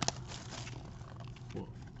to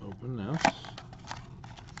open this.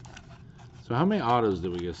 So how many autos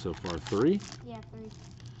did we get so far? 3? Yeah, 3.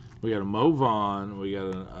 We got a Mo Vaughn, we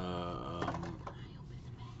got an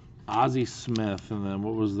Ozzie Smith, and then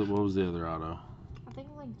what was the other auto? I think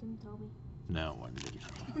like Jim Toby. No, it wasn't Jim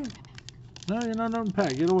Toby. No, you're not open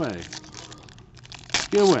pack. Get away.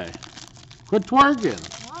 Get away. Quit twerking.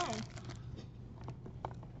 Why?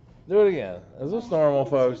 Do it again. Is this normal,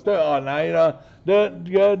 folks? Do it. Oh, now you don't. Do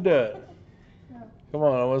it. Go do it. No. Come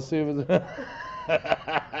on, I want to see if it's.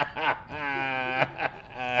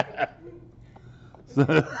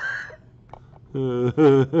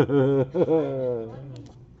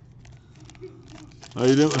 Oh,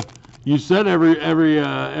 you said every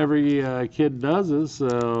kid does it,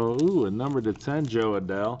 so ooh, a number to 10, Joe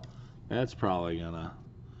Adele. That's probably gonna.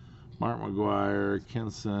 Mark McGuire,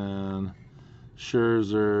 Kinson,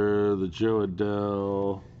 Scherzer, the Joe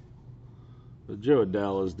Adele. The Joe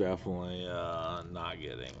Adele is definitely not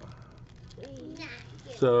getting.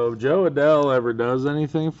 So if Joe Adele ever does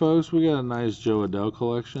anything, folks, we got a nice Joe Adele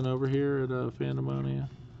collection over here at Fandemonia.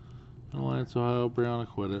 Alliance, Ohio, Brown,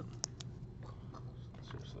 quit it.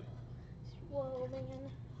 Seriously. Whoa, man.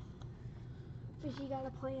 Fishy got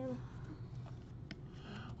a plan.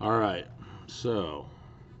 All right, so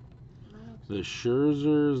the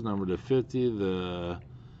Scherzers, number to 50, the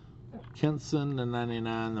Kinson to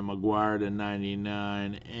 99, the McGuire to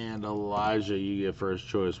 99, and Elijah, you get first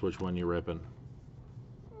choice. Which one you ripping?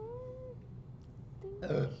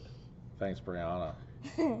 Thanks, Brianna.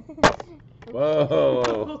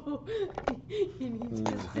 Whoa!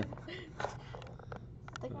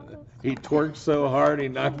 He twerked so hard he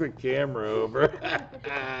knocked the camera over.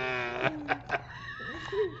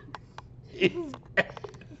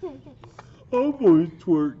 Oh boy,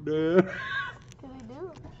 twerk, Dad. Can we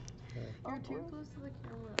do? You're too close to the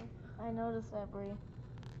camera. I noticed that, Bree.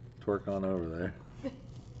 Twerk on over there.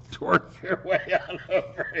 Twerk your way on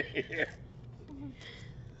over here.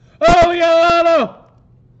 Oh, we got an auto!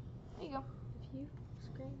 There you go. If you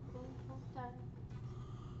scream one time.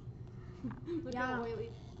 Look Yeah. at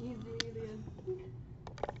Whaley. He's doing it again.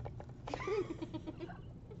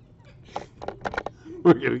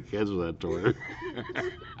 We're gonna catch that twerk.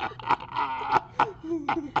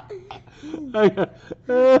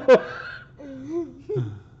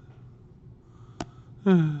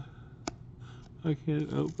 I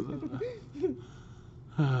can't open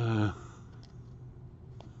it.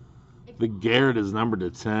 The Garrett is numbered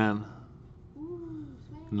to 10. Ooh, swing.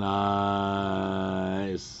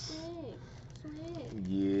 Nice. Swing.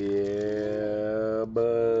 Yeah,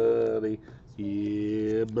 buddy.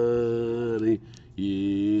 Yeah, buddy.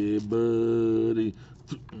 Yeah, buddy.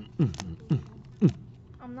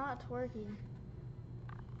 I'm not twerking.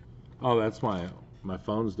 Oh, that's my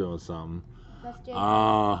phone's doing something. That's Jake.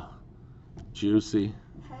 Juicy.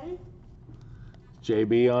 Hey.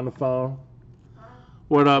 JB on the phone.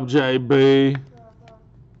 What up, JB?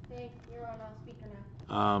 Hey, you're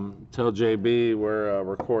Tell JB we're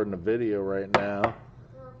recording a video right now.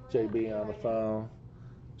 JB on the phone.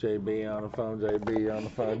 JB on the phone. JB on the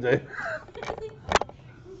phone. JB.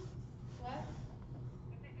 What?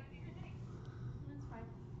 That's fine.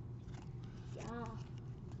 Yeah.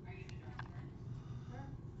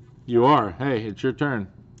 You are. Hey, it's your turn.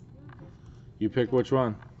 You pick which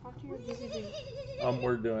one. Talk to your busy bee.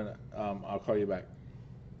 We're doing it. I'll call you back.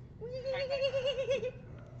 Oh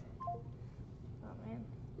man.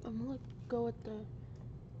 I'm gonna go with the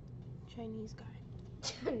Chinese guy.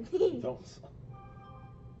 Chinese. Don't.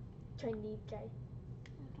 Chinese guy.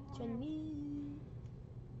 Chinese.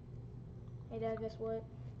 Hey Dad, guess what?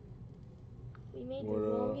 We made What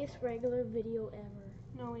the up? longest regular video ever.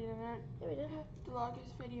 No, we didn't. Yeah, we did it. The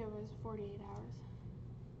longest video was 48 hours.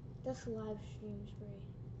 That's live stream spray.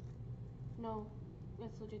 No,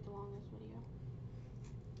 it's legit the longest video.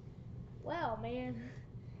 Wow, man.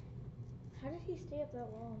 How did he stay up that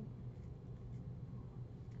long?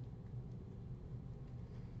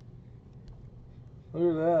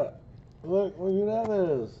 Look at that. Look who that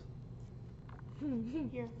is.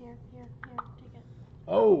 Here, take it.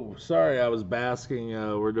 Oh, sorry, I was basking.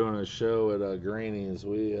 We're doing a show at Greeny's.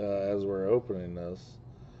 We, as we're opening this,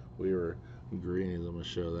 we were Greeny's. I'm gonna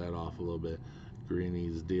show that off a little bit.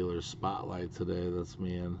 Greeny's dealer spotlight today. That's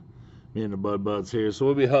me and the Bud Buds here. So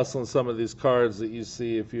we'll be hustling some of these cards that you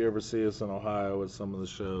see if you ever see us in Ohio at some of the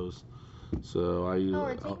shows. So I use. Oh,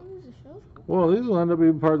 we're taking these to shows? Well, these will end up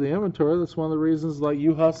being part of the inventory. That's one of the reasons, like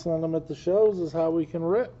you hustling them at the shows, is how we can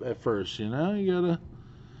rip at first. You know, you gotta.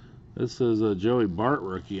 This is a Joey Bart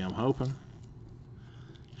rookie, I'm hoping.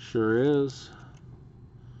 Sure is.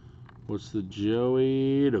 What's the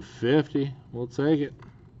Joey to 50? We'll take it.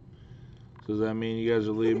 Does that mean you guys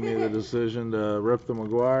are leaving me the decision to rip the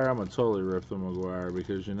McGuire? I'm going to totally rip the McGuire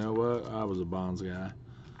because you know what? I was a Bonds guy.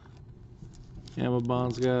 Yeah, I'm a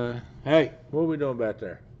Bonds guy. Hey, what are we doing back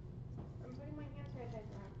there? I'm putting my hand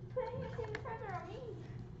sanitizer on. Put your sanitizer on me.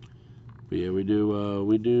 But yeah,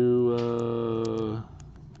 we do,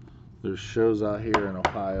 there's shows out here in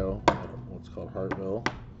Ohio, what's called Hartville.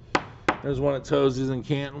 There's one at Tozie's in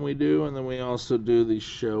Canton we do, and then we also do the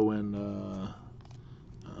show in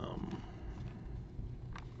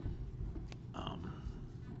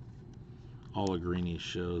all the Greenies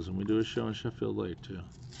shows, and we do a show in Sheffield Lake too.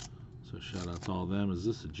 So shout out to all of them. Is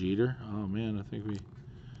this a Jeter? Oh man, I think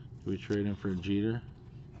we trade him for a Jeter.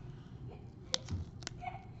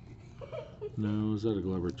 No, is that a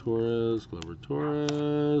Glover Torres? Glover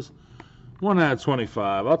Torres. 1 out of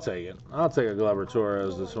 25. I'll take it. I'll take a Glover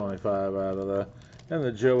Torres to 25 out of that. And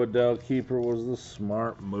the Joe Adele keeper was the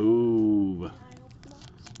smart move.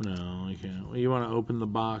 No, you can't. Well, you want to open the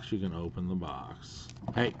box? You can open the box.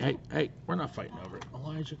 Hey, hey, hey. We're not fighting over it.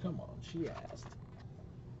 Elijah, come on. She asked.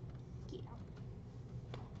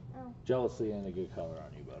 Oh. Jealousy ain't a good color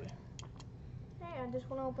on you, buddy. Hey, I just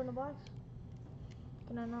want to open the box.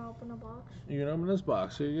 Can I not open the box? You can open this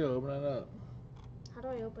box. Here you go. Open it up. How do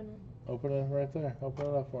I open it? Open it right there. Open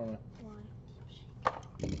it up for me. Why?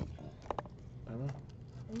 I know.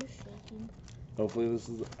 I'm just shaking. Hopefully this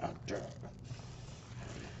is. Oh, darn.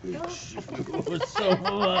 So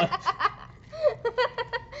much.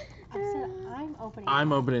 I said I'm opening.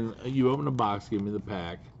 I'm opening. You open the box. Give me the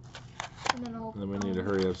pack. And then I'll And then we need to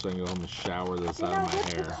hurry up so I can go home and shower this out of my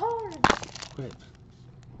hair. Quit.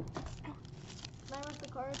 Can I rip the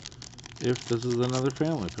card? If this is another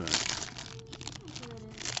family pack. Here it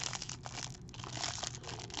is.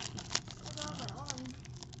 Oh, God, my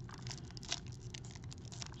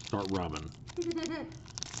Start rubbing. arm.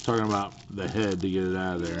 Talking about the head to get it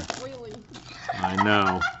out of there. Really? I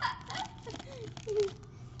know.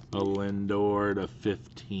 A Lindor to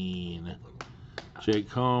 15. Jake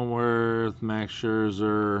Homeworth, Max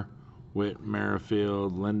Scherzer, Whit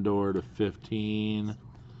Merrifield, Lindor to 15.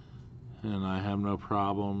 And I have no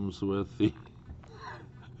problems with the...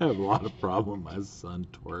 I have a lot of problems with my son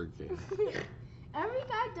twerking. Every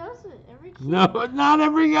guy does it. Every kid. No, not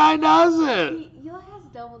every guy does it. He has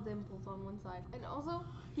double dimples on one side, and also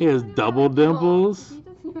He has doesn't even double have a jaw- dimples? He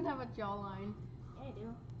doesn't even have a jawline. Yeah,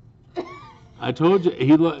 I do. I told you,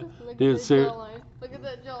 he Look at dude, the ser- jawline. Look at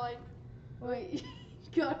that jawline. Wait,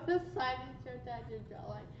 go to the side and show Dad your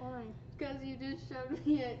jawline. Why? Because you just showed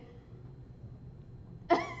me it.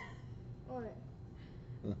 What?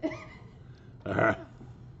 Alright.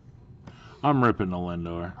 I'm ripping the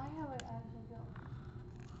Lindor. I have an actual jawline.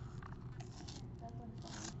 That one's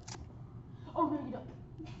fine. Oh, no, you don't.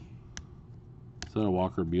 Is that a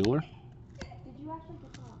Walker Bueller? Did you actually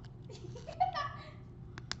get that?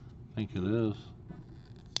 I think it is.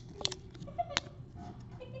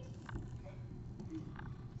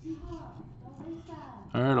 Don't waste that.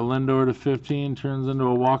 All right, a Lindor to 15 turns into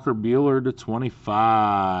a Walker Buehler to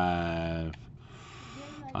 25.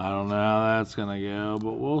 I don't know how that's going to go,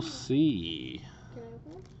 but we'll see. Can I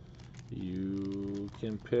open it? You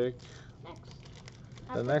can pick Next.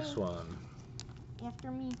 the After next me. one.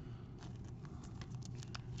 After me.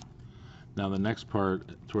 Now the next part,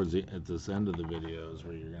 towards at this end of the video, is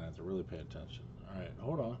where you're going to have to really pay attention. All right,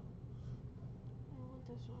 hold on. I want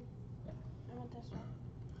this one. I want this one.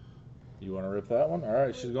 You want to rip that one? All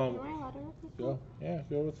right, she's going. Am I allowed to rip this Go, one? yeah,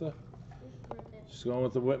 go with the. Just rip it. She's going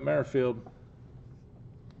with the Whit Merrifield.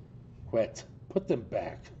 Quit. Put them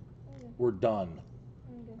back. Okay. We're done.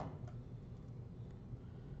 Okay.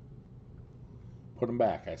 Put them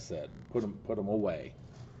back, I said. Put them away.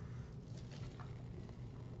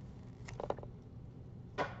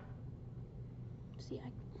 See, I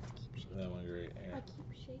keep shaking. That one great. I Yeah.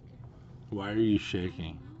 keep shaking. Why are you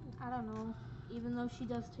shaking? I don't know. Even though she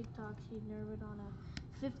does TikTok, she'd never on a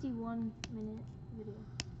 51-minute video.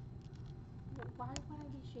 But why would I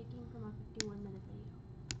be shaking from a 51-minute video?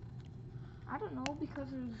 I don't know, because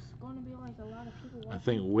there's going to be like a lot of people watching. I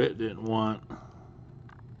think Whit didn't want.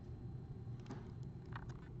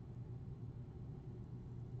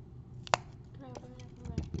 Can I open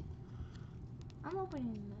it? I'm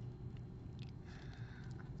opening it.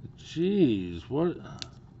 Jeez, what? Can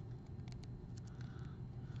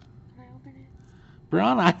I open it?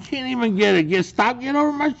 Brown, I can't even get it. Stop getting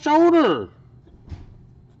over my shoulder.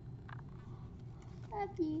 Love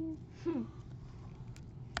you.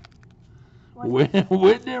 Whit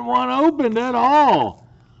didn't want to open at all.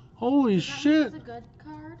 Holy Does that mean shit. it's a good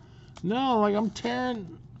card? No, like I'm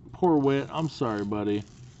tearing. Poor Whit. I'm sorry, buddy.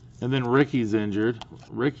 And then Ricky's injured.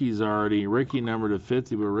 Ricky numbered to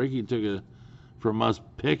 50, but Ricky took it from us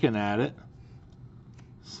picking at it.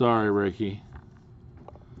 Sorry, Ricky.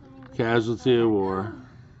 Casualty of war.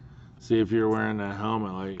 See if you're wearing that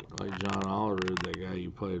helmet like John Olerud, that guy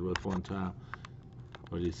you played with one time.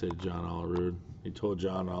 What did he say to John Olerud? He told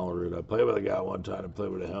John Olerud, I played with a guy one time and played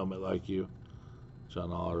with a helmet like you. John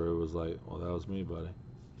Olerud was like, well, that was me, buddy.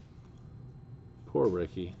 Poor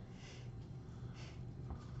Ricky.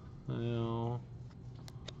 Well,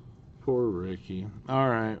 poor Ricky. All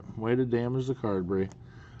right, way to damage the card, Bree.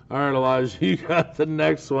 All right, Elijah, you got the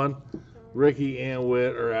next one. Ricky and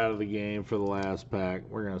Whit are out of the game for the last pack.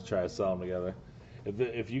 We're going to try to sell them together.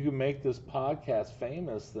 If you can make this podcast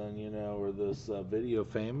famous, then, or this video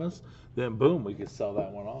famous, then boom, we could sell that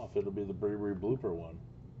one off. It'll be the Bree blooper one.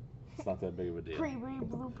 It's not that big of a deal. Bree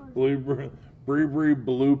blooper. Bree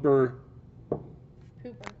blooper.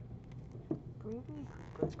 Pooper. Bree.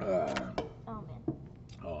 Uh, Oh man.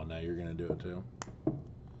 oh, now you're going to do it too?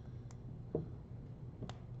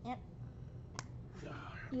 Yep.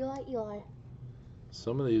 Eli.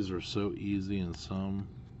 Some of these are so easy and some...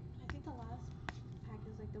 I think the last pack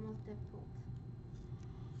is like the most difficult.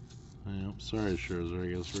 Yep, sorry, Scherzer. I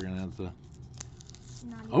guess we're going to have to...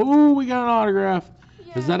 Not even. Oh, we got an autograph.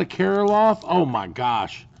 Yeah. Is that a Kirilloff? Oh my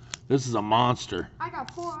gosh. This is a monster. I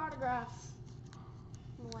got 4 autographs.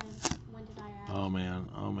 When did I ask? Oh man.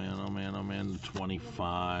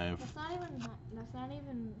 25. That's not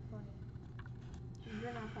even funny.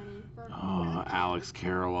 You're not funny. Oh, Alex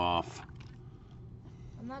Kirilloff.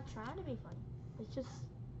 I'm not trying to be funny. It's just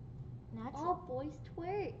natural. All boys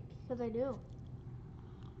twerk. Because I do.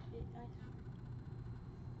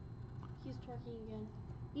 He's twerking again.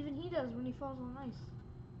 Even he does when he falls on ice.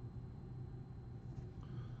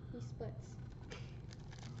 He splits.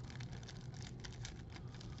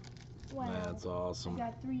 Wow. That's I awesome.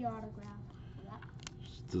 got 3 autographs for that.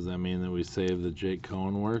 Does that mean that we saved the Jake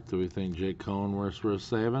Cohenworth? Do we think Jake Cohenworth's worth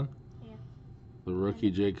saving? Yeah. The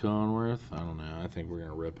rookie Jake Cohenworth? I don't know. I think we're going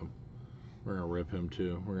to rip him. We're going to rip him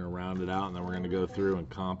too. We're going to round it out, and then we're going to go through and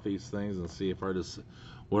comp these things and see if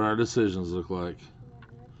what our decisions look like.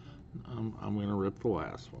 I'm going to rip the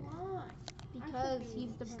last one. Why? Because he's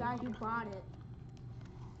the guy who bought it.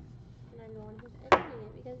 And I'm the one who's editing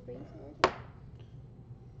it because Bree's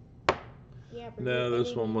editing. Yeah, but No, you're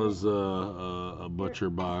this one editing was a butcher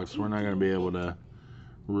box. We're not going to be able to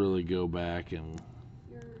really go back and it.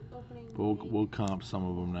 You're opening. we'll comp some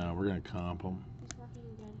of them now. We're going to comp them. He's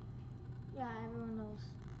twerking again. Yeah, everyone knows.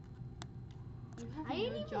 You have I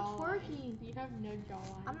ain't even jawline. twerking. You have no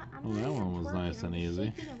jawline. I'm Oh, not that even one was twerking, nice I'm and just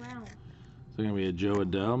easy. shaking around. Is there going to be a Joe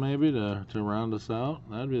Adele maybe to round us out?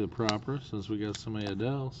 That'd be the proper since we got so many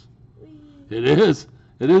Adeles. It is.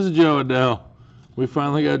 It is a Joe Adele. We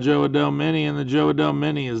finally got Joe Adele Mini, and the Joe Adele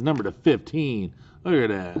Mini is numbered to 15. Look at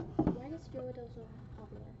that. Why is Joe Adele so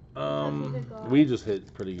popular? We just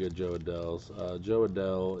hit pretty good Joe Adeles. Joe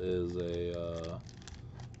Adele is a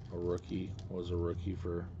rookie. Was a rookie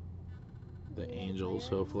for the Angels.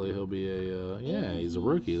 Hopefully he'll be a, yeah, he's a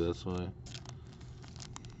rookie, that's why.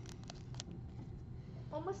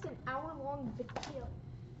 Almost an hour-long video.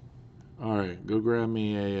 Alright, go grab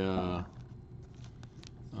me a,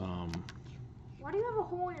 Why do you have a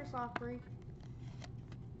hole in your sock, Bree?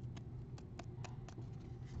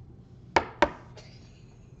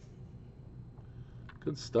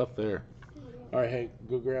 good stuff there. Alright, hey,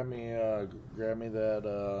 go grab me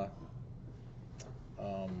that,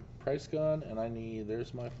 price gun, and I need,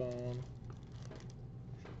 there's my phone.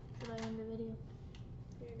 Should I end the video?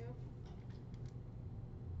 Here you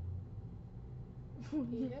go.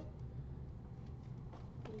 Here you go.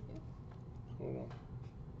 Here you go. Hold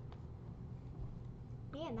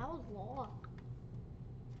on. Man, that was long.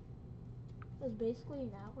 It was basically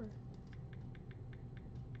an hour.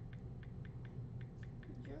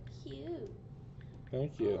 You're cute.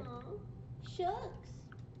 Thank you. Aww. Shucks.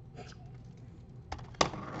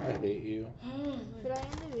 I hate you. Should I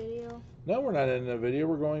end the video? No, we're not ending the video.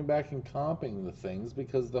 We're going back and comping the things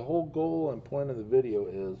because the whole goal and point of the video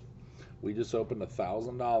is we just opened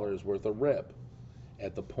 $1,000 worth of rip.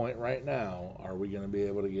 At the point right now, are we going to be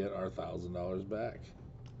able to get our $1,000 back?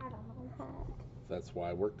 I don't know. That's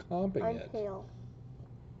why we're comping it. Until.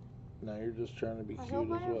 Now you're just trying to be I cute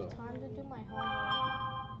hope I as have well. time to do my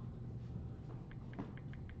homework.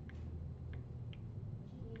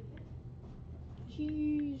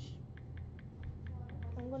 Jeez.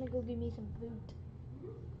 I'm gonna go give me some food.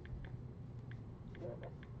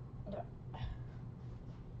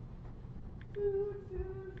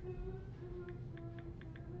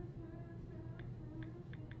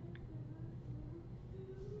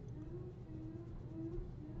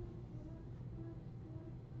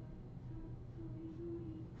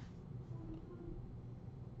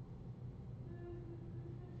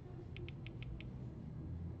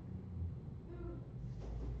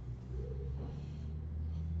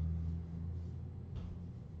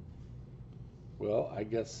 Well, I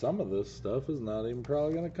guess some of this stuff is not even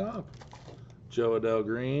probably going to comp. Joe Adele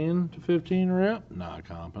Green to 15 rep, not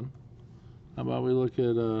comping. How about we look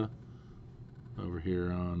at over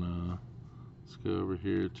here on let's go over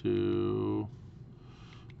here to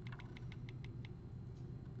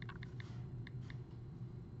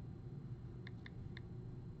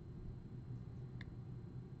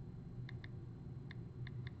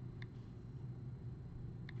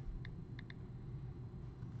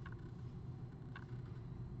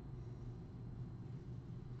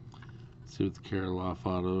see what the Kirilloff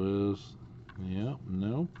auto is. Yep,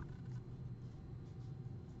 nope.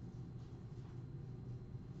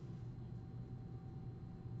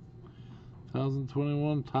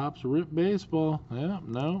 $1,021 Topps Rip Baseball. Yep,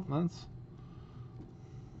 no, that's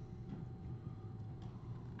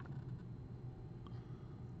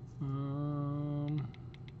let's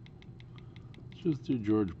just do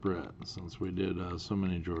George Brett since we did so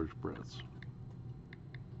many George Bretts.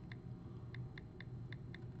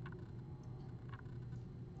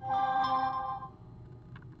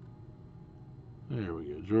 There we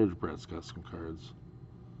go. George Brett's got some cards.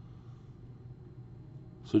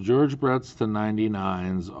 So George Brett's to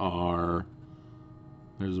 99s are,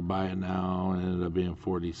 there's a buy it now, it ended up being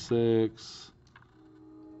 46.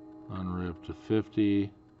 Unripped to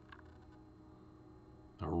 50.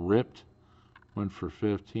 A ripped went for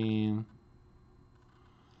 15.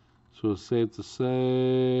 So it's safe to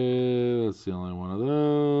say that's the only one of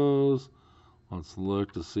those. Let's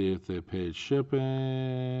look to see if they paid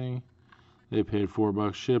shipping. They paid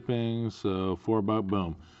 $4 shipping, so $4,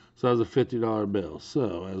 boom. So that was a $50 bill.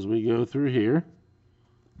 So as we go through here,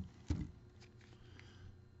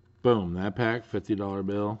 boom, that pack, $50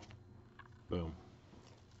 bill, boom.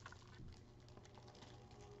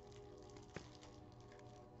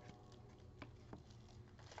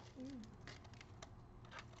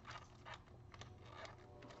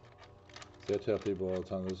 See, I tell people all the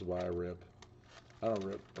time, this is why I rip. I don't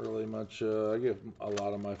rip really much. I get a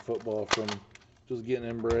lot of my football from just getting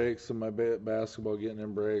in breaks and my basketball getting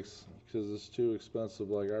in breaks because it's too expensive.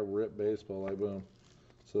 Like I rip baseball, like boom.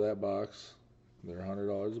 So that box, they're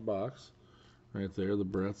 $100 a box. Right there, the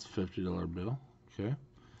Brett's $50 bill. Okay.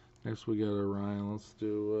 Next we got a Ryan. Let's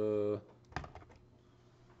do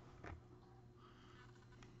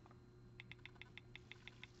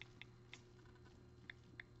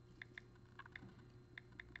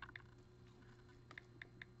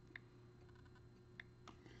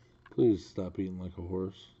please stop eating like a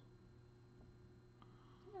horse.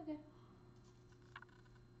 Okay.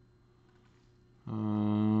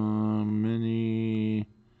 Mini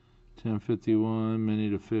 1051, mini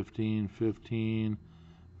to 15, 15,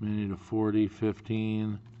 mini to 40,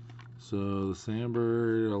 15. So the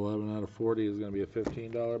Sandberg 11 out of 40 is going to be a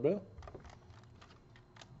 $15 bill.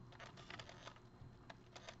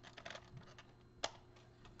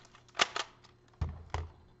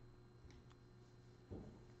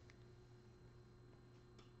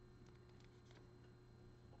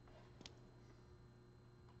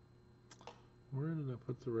 Where did I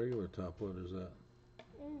put the regular top loaders at?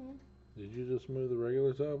 Did you just move the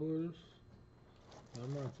regular top loaders?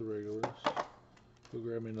 I'm not the regulars. Go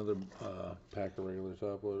grab me another pack of regular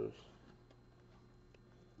top loaders.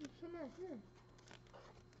 There's some right here.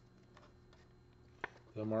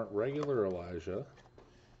 Them aren't regular, Elijah.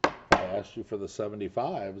 If I asked you for the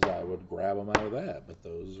 75s, I would grab them out of that. But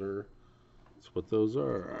that's what those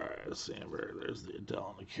are. Alright, Sandberg. There's the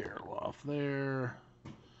Adele and the Kirilloff there.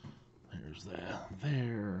 There's that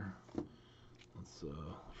there. Let's,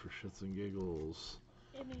 for shits and giggles.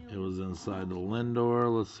 It was inside the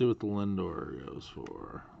Lindor. Let's see what the Lindor goes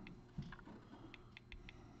for.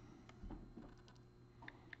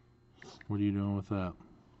 What are you doing with that?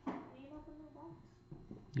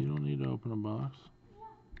 You don't need to open a box.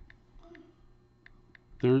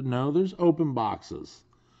 There's open boxes.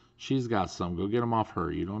 She's got some. Go get them off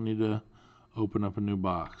her. You don't need to open up a new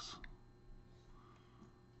box.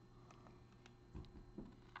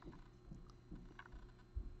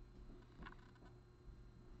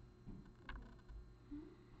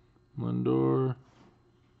 Lindor.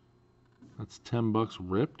 That's $10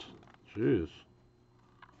 ripped. Jeez.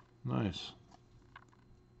 Nice.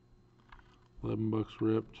 $11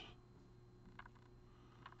 ripped.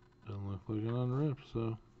 Doesn't look like an unripped,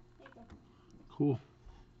 so cool.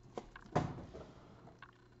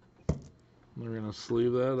 We're gonna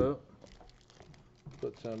sleeve that up.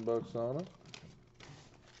 Put $10 on it.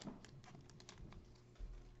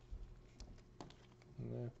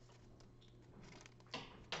 Yeah.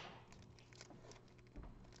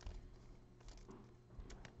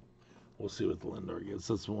 We'll see what the Lindor gets.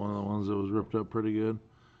 That's one of the ones that was ripped up pretty good.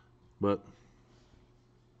 But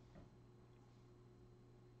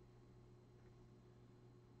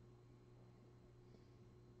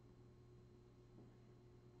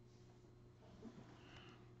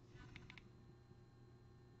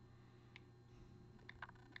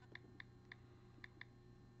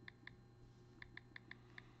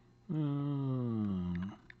When are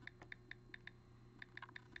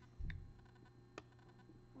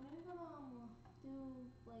you gonna do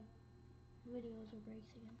like videos of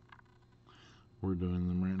breaks again? we're doing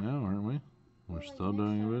them right now, aren't we? We're Well, like still next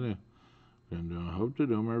doing a time. video. I hope to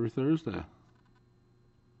do them every Thursday.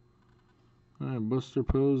 Alright, Buster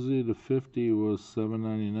Posey to 50 was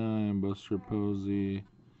 $7.99. Buster Posey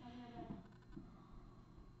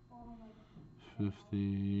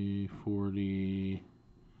 50, 40.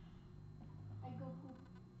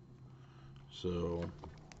 So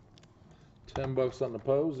 $10 on the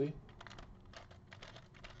Posey.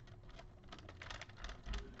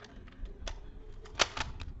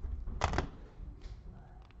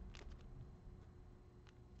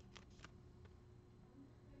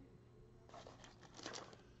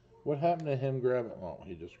 What happened to him grabbing? Oh,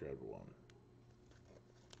 he just grabbed one.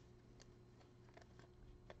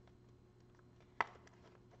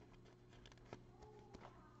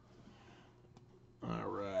 All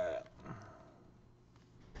right.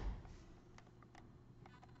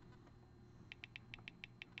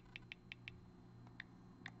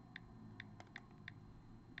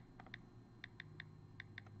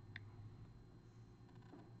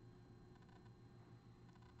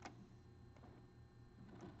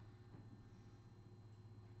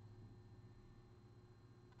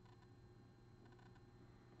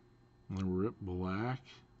 Rip black.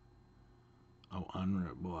 Oh,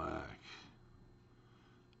 unripped black.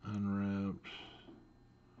 Unripped.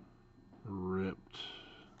 Ripped.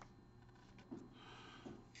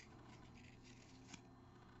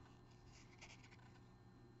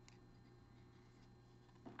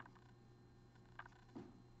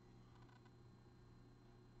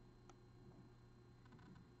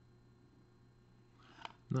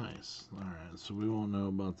 Nice. All right, so we won't know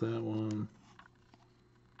about that one.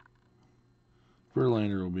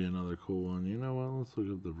 Verlander will be another cool one. You know what? Let's look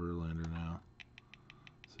up the Verlander now.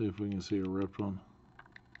 See if we can see a ripped one.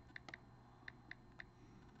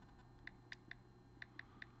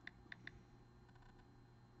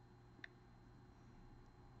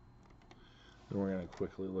 And we're going to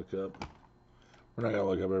quickly look up. We're not going to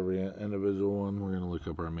look up every individual one. We're going to look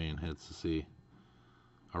up our main hits to see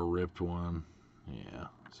a ripped one. Yeah,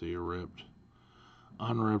 see a ripped.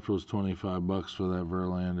 Unripped was $25 for that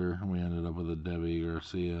Verlander. We ended up with a Debbie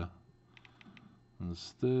Garcia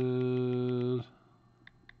instead.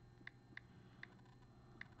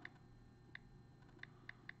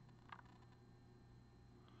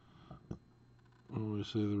 we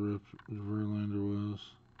say the ripped Verlander was?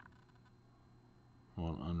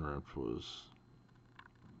 Well, unripped was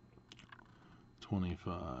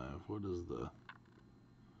 25. What is the...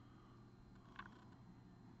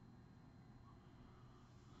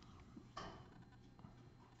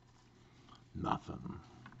 Nothing.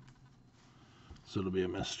 So it'll be a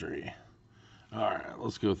mystery. Alright,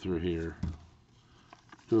 let's go through here.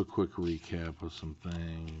 Do a quick recap of some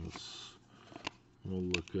things. We'll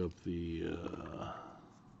look up the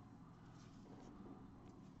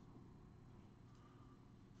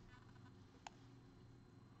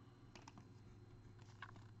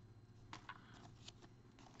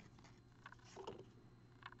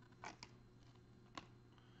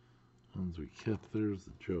ones we kept. There's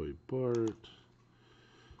the Joey Bart,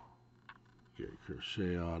 Gary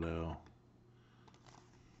Crochet auto.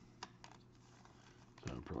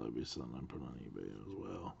 That'll probably be something I put on eBay as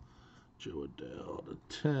well. Joe Adele to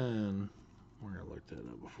 10. We're going to look that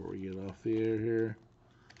up before we get off the air here.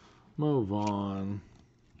 Mo Vaughn.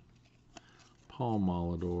 Paul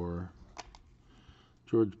Molidor.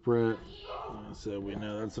 George Brett. Like I said, we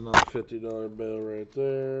know that's another $50 bill right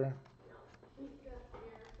there.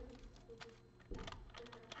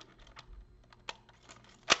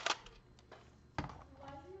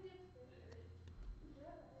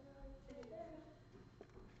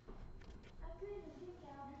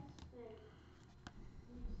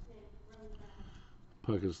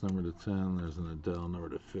 Puckett's number to 10. There's an Adele number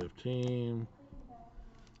to 15.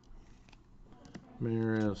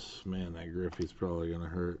 Maris. Man, that Griffey's probably going to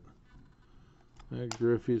hurt. That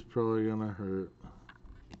Griffey's probably going to hurt.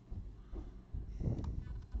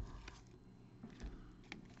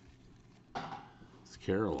 It's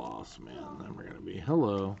Kirilloff, man. Then we're going to be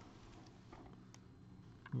hello.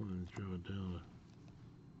 Joe Adele.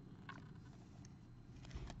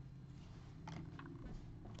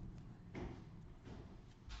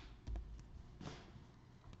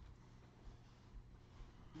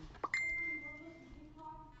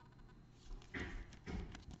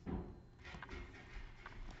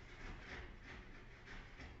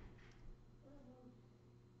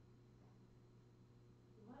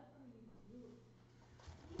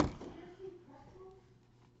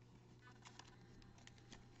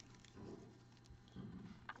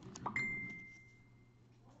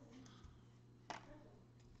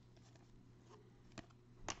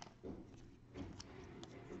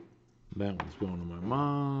 That one's going to my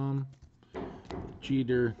mom.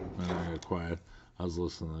 Jeter. I got quiet. I was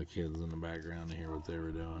listening to the kids in the background to hear what they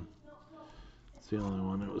were doing. It's the only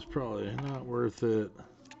one that was probably not worth it.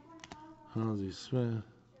 Ozzie Smith.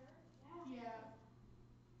 Yeah.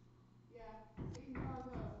 Yeah. It can cause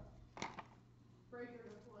a breaker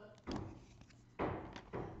to flip.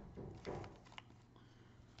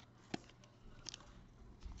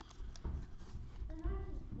 The knife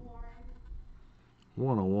is boring.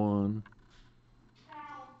 101. Ow.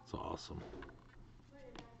 It's awesome. Put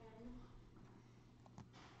it back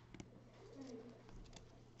in.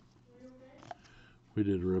 Are you okay? We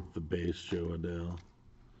did rip the base Joe Adele.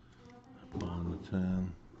 On the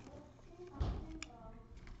 10.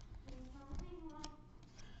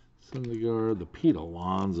 Syndergaard, the Pete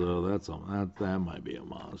Alonso. That might be a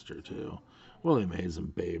monster too. Willie Mays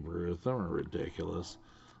and Babe Ruth. They were ridiculous.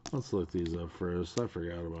 Let's look these up first. I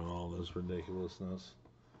forgot about all this ridiculousness.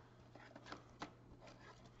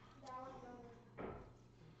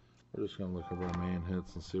 We're just gonna look up our main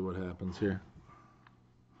hits and see what happens here.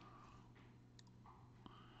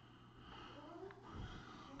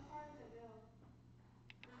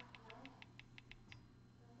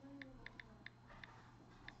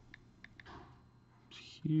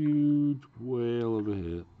 Huge whale of a hit.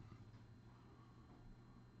 You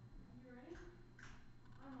ready?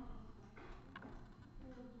 I'm on this one.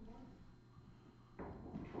 We'll do one.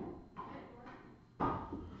 Hey, Jordan.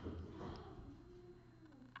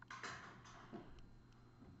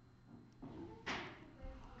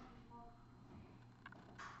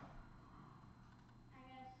 I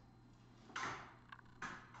guess.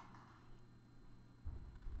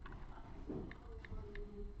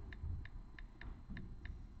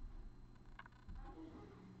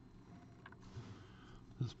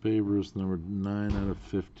 This Babe Ruth number 9 out of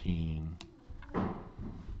 15.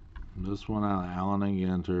 This one out of Allen and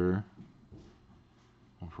Ginter.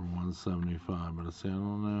 One for 175, but I say I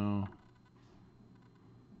don't know.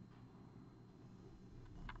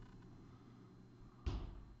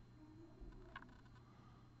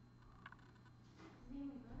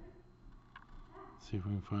 See if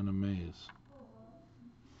we can find a maze.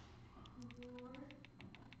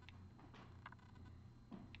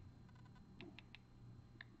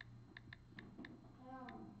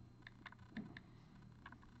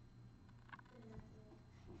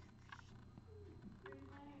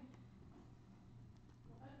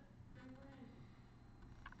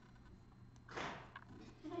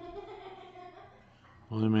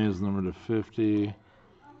 Willie Mays number to 50.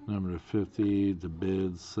 Number to 50. The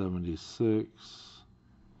bid 76.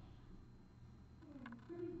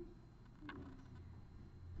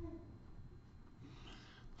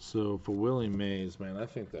 So for Willie Mays, man, I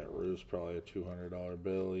think that roof's probably a $200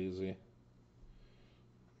 bill easy.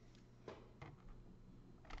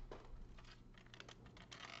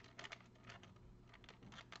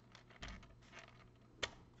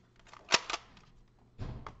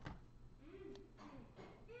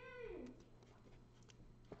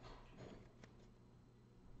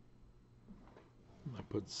 I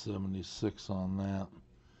put 76 on that.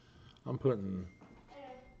 I'm putting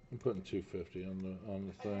 250 on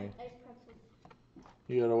the thing. Ice pretzel.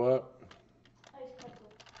 You got a what? Ice pretzel.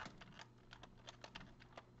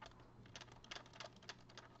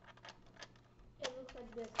 It looks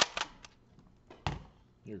like this.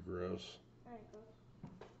 You're gross. Alright, go.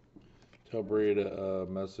 Tell Bree to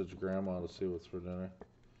message Grandma to see what's for dinner.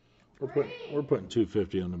 We're putting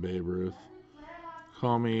 250 on the Babe Ruth.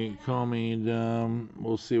 Call me dumb.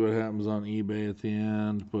 We'll see what happens on eBay at the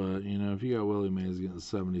end. But you know, if you got Willie Mays getting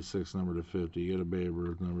 76 number to 50, you get a Babe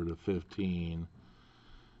Ruth number to 15,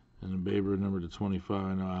 and a Babe Ruth number to 25.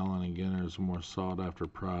 I know Allen and Ginter is a more sought after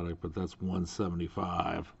product, but that's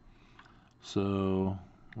 175. So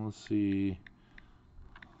let's see.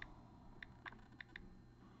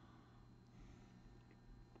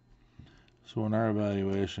 So in our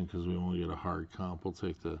evaluation, because we won't get a hard comp, we'll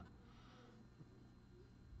take the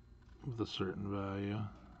with a certain value.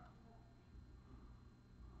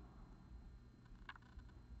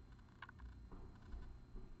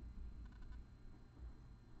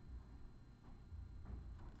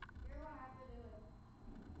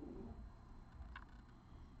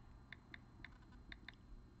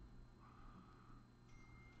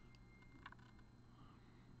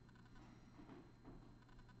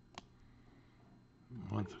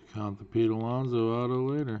 Want to count the Pete Alonso auto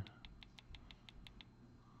later.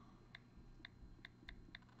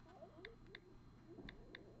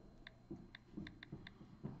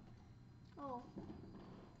 Oh.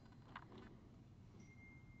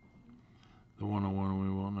 The 101 we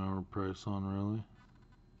won't know our price on really.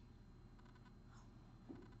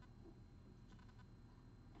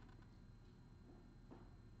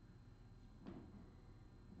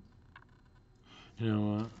 You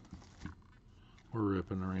know what? We're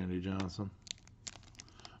ripping the Randy Johnson.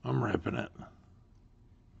 I'm ripping it.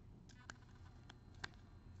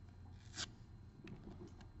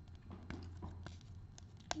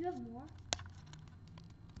 You have more?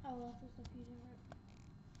 Oh, that's the stuff you didn't rip.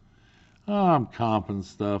 Oh, I'm comping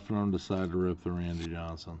stuff and I'm decided to rip the Randy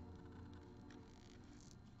Johnson.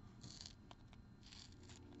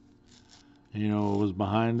 You know what was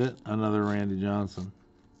behind it? Another Randy Johnson.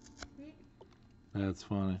 That's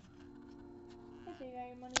funny. Okay, you got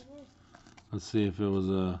your money's worth. Let's see if it was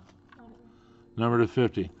a number to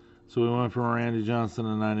 50. So we went from a Randy Johnson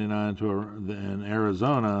in 99 to in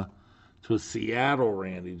Arizona to a Seattle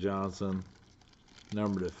Randy Johnson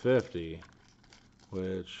number to 50,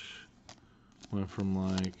 which went from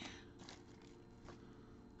like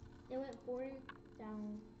it went 40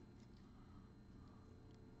 down.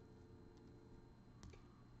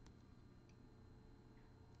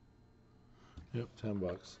 Yep,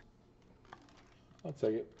 $10. I'll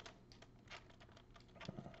take it.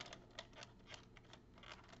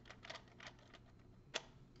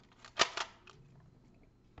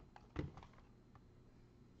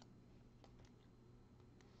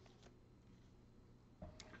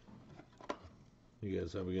 You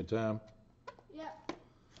guys have a good time? Yeah. Did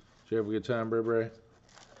you have a good time, Bray Bray?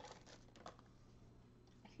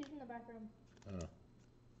 She's in the back room. Oh.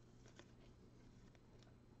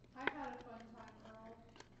 I had a fun time, Earl.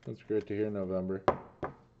 That's great to hear, November.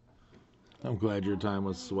 I'm glad your time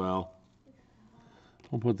was swell.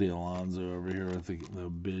 We'll put the Alonso over here with the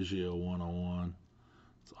Biggio 101.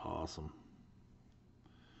 It's awesome.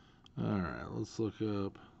 Alright, let's look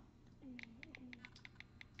up.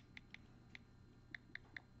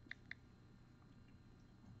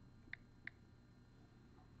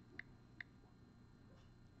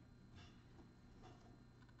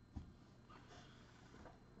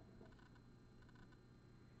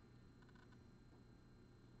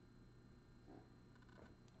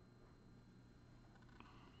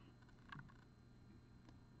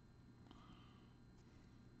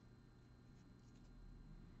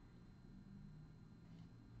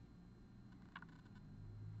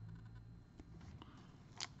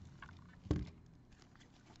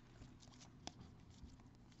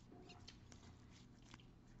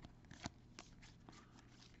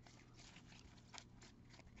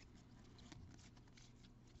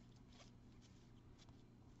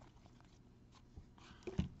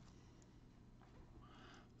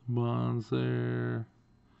 Bonds there.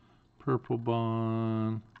 Purple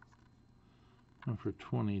bond. And for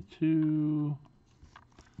 22.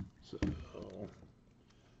 So,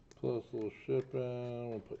 plus a little shipping.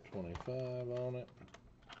 We'll put 25 on it.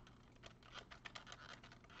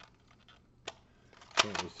 I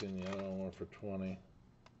think we've seen the other one for 20.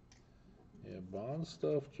 Yeah, bond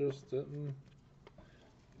stuff just didn't.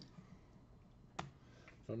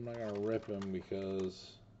 I'm not going to rip him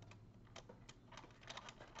because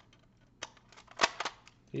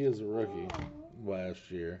he is a rookie last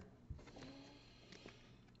year.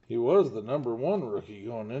 He was the #1 rookie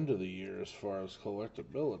going into the year as far as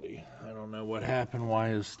collectability. I don't know what happened, why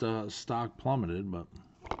his stock plummeted, but.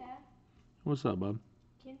 Dad, What's up, bub?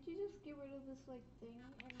 can't you just get rid of this like thing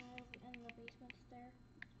in the basement there?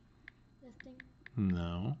 This thing?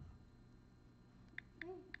 No.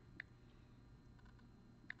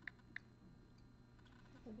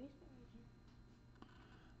 The basement right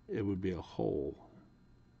here. It would be a hole.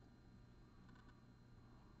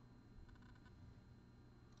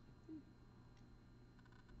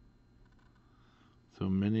 So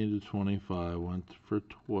mini to 25 went for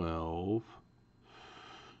 12.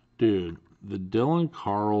 Dude, the Dylan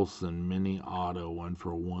Carlson mini auto went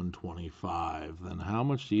for 125. Then how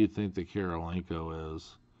much do you think the Kirillenko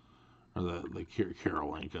is? Or the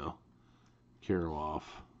Kirillenko. Kirilloff.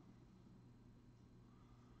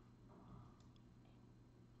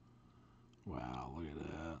 Wow, look at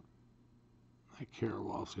that. That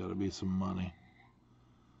Kirilloff's got to be some money.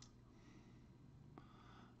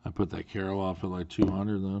 I put that Kirilloff at like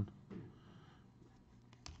 200 then.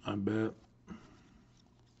 I bet.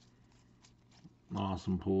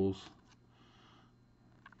 Awesome pulls.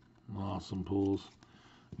 Awesome pulls.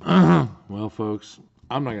 Well, folks,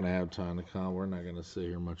 I'm not going to have time to comp. We're not going to sit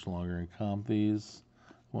here much longer and comp these.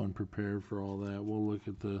 One prepared for all that. We'll look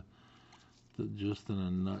at the just in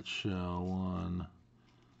a nutshell one.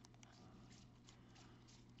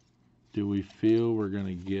 Do we feel we're going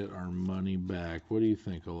to get our money back? What do you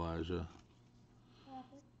think, Elijah?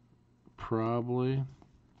 Probably.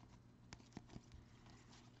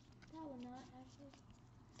 Probably not,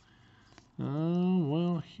 actually.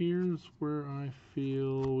 Well, here's where I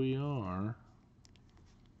feel we are.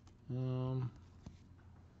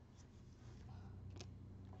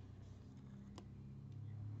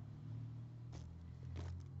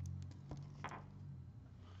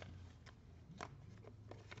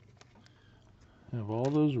 Have all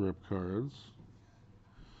those rip cards.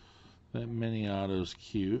 That mini auto's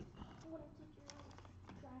cute.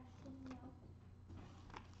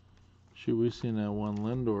 Shoot, we seen that one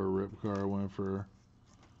Lindor rip card went for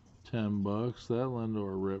 $10. That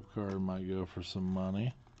Lindor rip card might go for some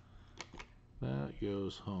money. That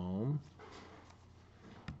goes home.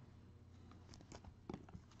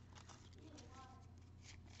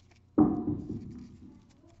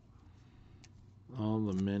 All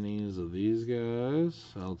the minis of these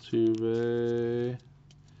guys. Altuve,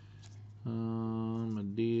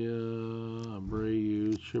 Medea,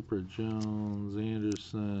 Abreu, Chipper Jones,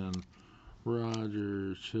 Anderson,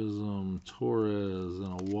 Rogers, Chisholm, Torres,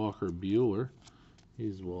 and a Walker Buehler.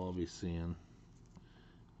 These will all be seeing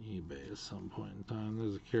eBay at some point in time.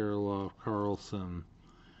 There's a Kirilloff, Carlson,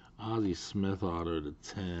 Ozzie Smith auto to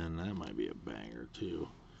 10. That might be a banger too.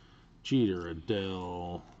 Jeter,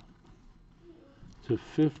 Adele to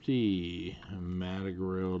 50.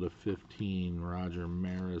 Madrigal to 15. Roger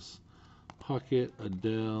Maris, Puckett,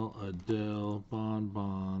 Adele,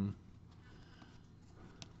 Bon.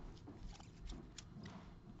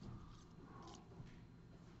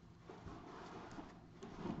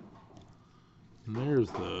 And there's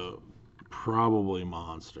the probably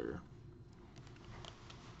monster.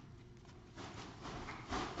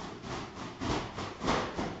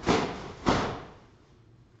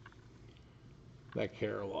 That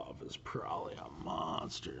Kirilloff is probably a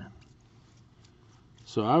monster.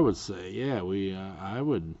 So I would say, yeah, I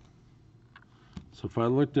would. So if I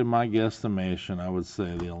looked at my guesstimation, I would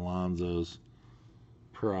say the Alonso's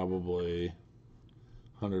probably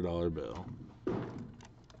 $100 bill.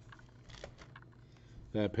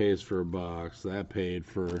 That pays for a box. That paid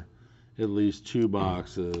for at least 2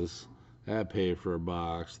 boxes. That paid for a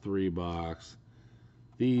box, 3 box.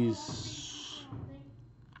 These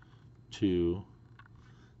 2.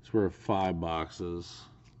 It's worth 5 boxes.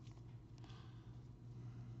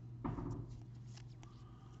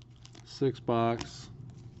 6 box.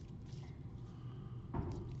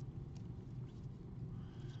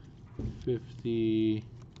 50.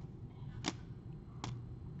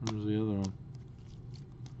 Where's the other one?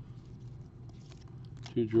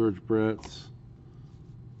 2 George Bretts.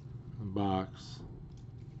 A box.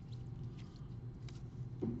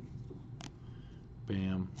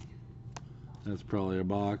 probably a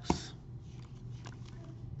box.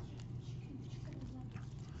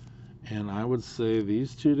 And I would say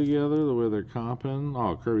these two together, the way they're comping.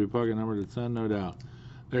 Oh, Kirby Puckett number to 10, no doubt.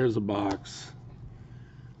 There's a box.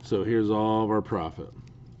 So here's all of our profit.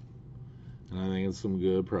 And I think it's some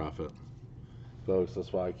good profit. Folks,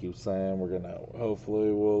 that's why I keep saying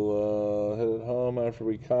hopefully we'll hit it home after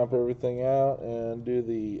we comp everything out and do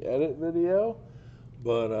the edit video.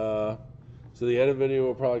 But, so the edit video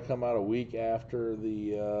will probably come out a week after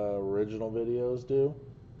the original videos do.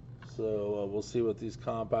 So we'll see what these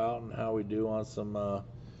comp out and how we do on some,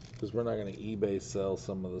 because we're not going to eBay sell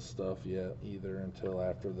some of the stuff yet either until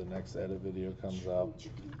after the next edit video comes out.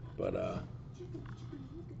 But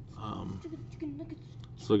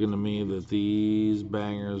it's looking to me that these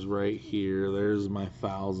bangers right here, there's my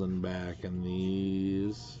 1,000 back, and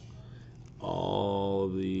these, all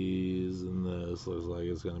of these, and this looks like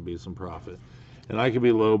it's going to be some profit. And I could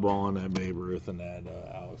be lowballing that Babe Ruth and that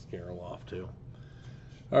Alex Kirilloff too.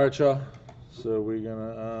 All right, y'all. So we're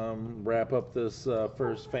gonna wrap up this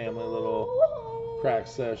first family little crack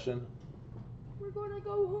session. We're gonna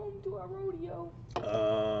go home to our rodeo.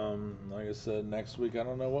 Like I said, next week I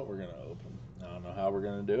don't know what we're gonna open. I don't know how we're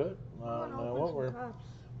gonna do it. I don't know what we're. Well,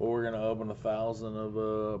 we're gonna open 1,000 of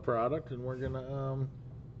a product, and we're gonna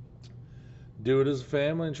do it as a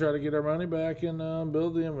family and try to get our money back and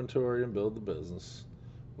build the inventory and build the business.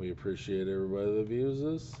 We appreciate everybody that views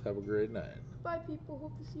this. Have a great night. Bye, people.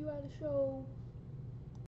 Hope to see you at the show.